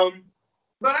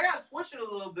 But I gotta switch it a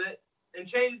little bit and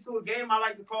change it to a game I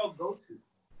like to call go-to.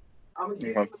 I'm gonna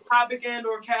give you a topic and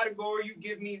or category. You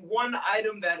give me one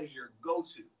item that is your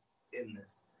go-to in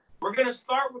this. We're gonna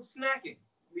start with snacking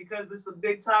because it's a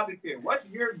big topic here. What's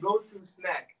your go-to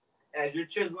snack as you're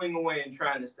chiseling away and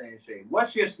trying to stay in shape?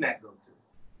 What's your snack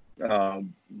go-to?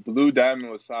 Blue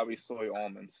Diamond Wasabi Soy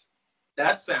Almonds.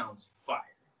 That sounds fire.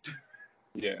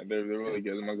 Yeah, they're really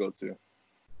good. They're my go-to.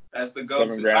 That's the go-to.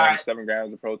 7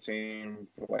 grams of protein,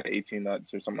 like 18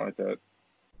 nuts or something like that.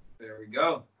 There we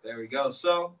go.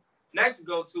 So, next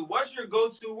go-to. What's your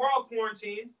go-to? We're all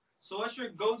quarantined. So, what's your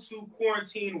go-to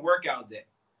quarantine workout day?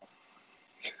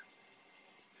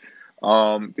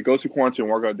 The go-to quarantine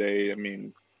workout day, I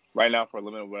mean, right now for a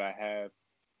limit of what I have,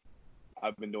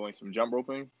 I've been doing some jump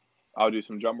roping. I'll do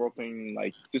some jump roping,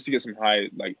 like just to get some high,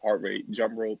 like heart rate,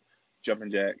 jump rope, jumping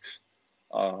jacks,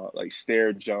 like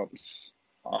stair jumps,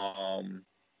 and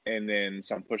then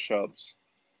some push-ups,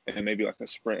 and then maybe like a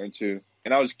sprint or two.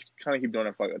 And I'll just kind of keep doing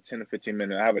it for like a 10 to 15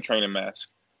 minutes. I have a training mask,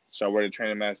 So I wear the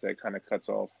training mask that kind of cuts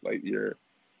off like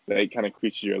that kind of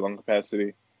increases your lung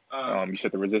capacity. You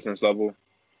set the resistance level.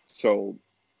 So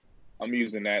I'm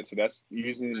using that. So that's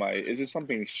using is this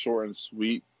something short and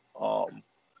sweet?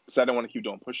 Because I didn't want to keep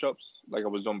doing push-ups like I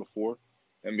was doing before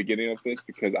in the beginning of this,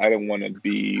 because I didn't want to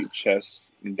be chest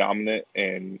dominant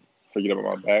and forget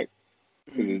about my back,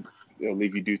 because it'll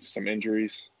leave you due to some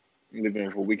injuries, leaving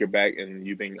with a weaker back and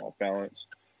you being off balance.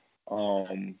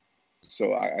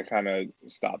 So I kind of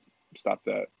stopped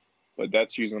that. But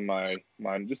that's using my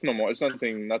just normal. It's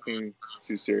nothing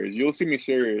too serious. You'll see me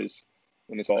serious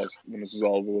when this is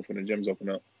all over with and the gyms open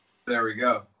up. There we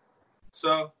go.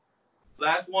 So,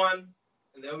 last one,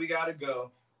 and then we gotta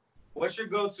go. What's your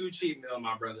go-to cheat meal,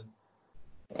 my brother?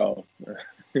 Oh.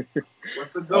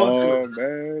 What's the go-to? Oh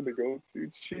man, the go-to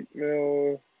cheat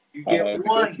meal. You get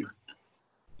one.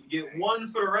 You get one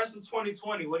for the rest of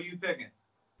 2020. What are you picking?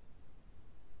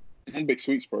 I'm a big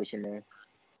sweets person, man.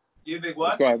 You a big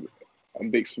what? I'm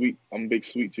big sweet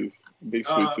tooth. Big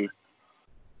sweet tooth.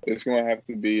 It's gonna have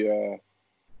to be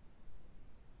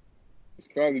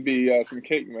some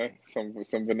cake, man. Some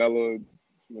vanilla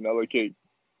cake.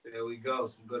 There we go.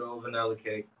 Some good old vanilla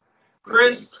cake.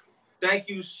 Chris, thank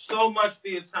you so much for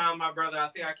your time, my brother. I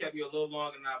think I kept you a little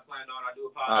longer than I planned on. I do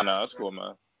apologize. Oh, no, that's cool,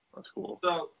 man. That's cool.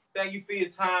 So thank you for your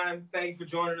time. Thank you for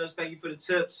joining us. Thank you for the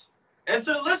tips. And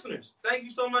to the listeners, thank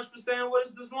you so much for staying with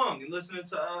us this long and listening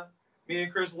to me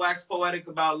and Chris wax poetic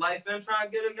about life and trying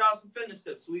to get y'all some fitness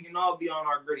tips so we can all be on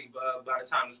our gritty by the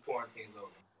time this quarantine's over.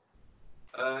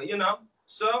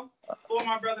 So for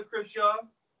my brother Chris Shaw,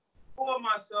 for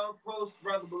myself, host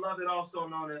Brother Beloved, also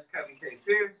known as Kevin K.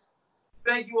 Pierce.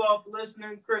 Thank you all for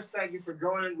listening. Chris, thank you for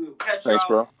joining. We will catch y'all. Thanks,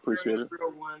 bro. Appreciate it.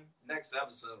 Next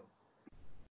episode.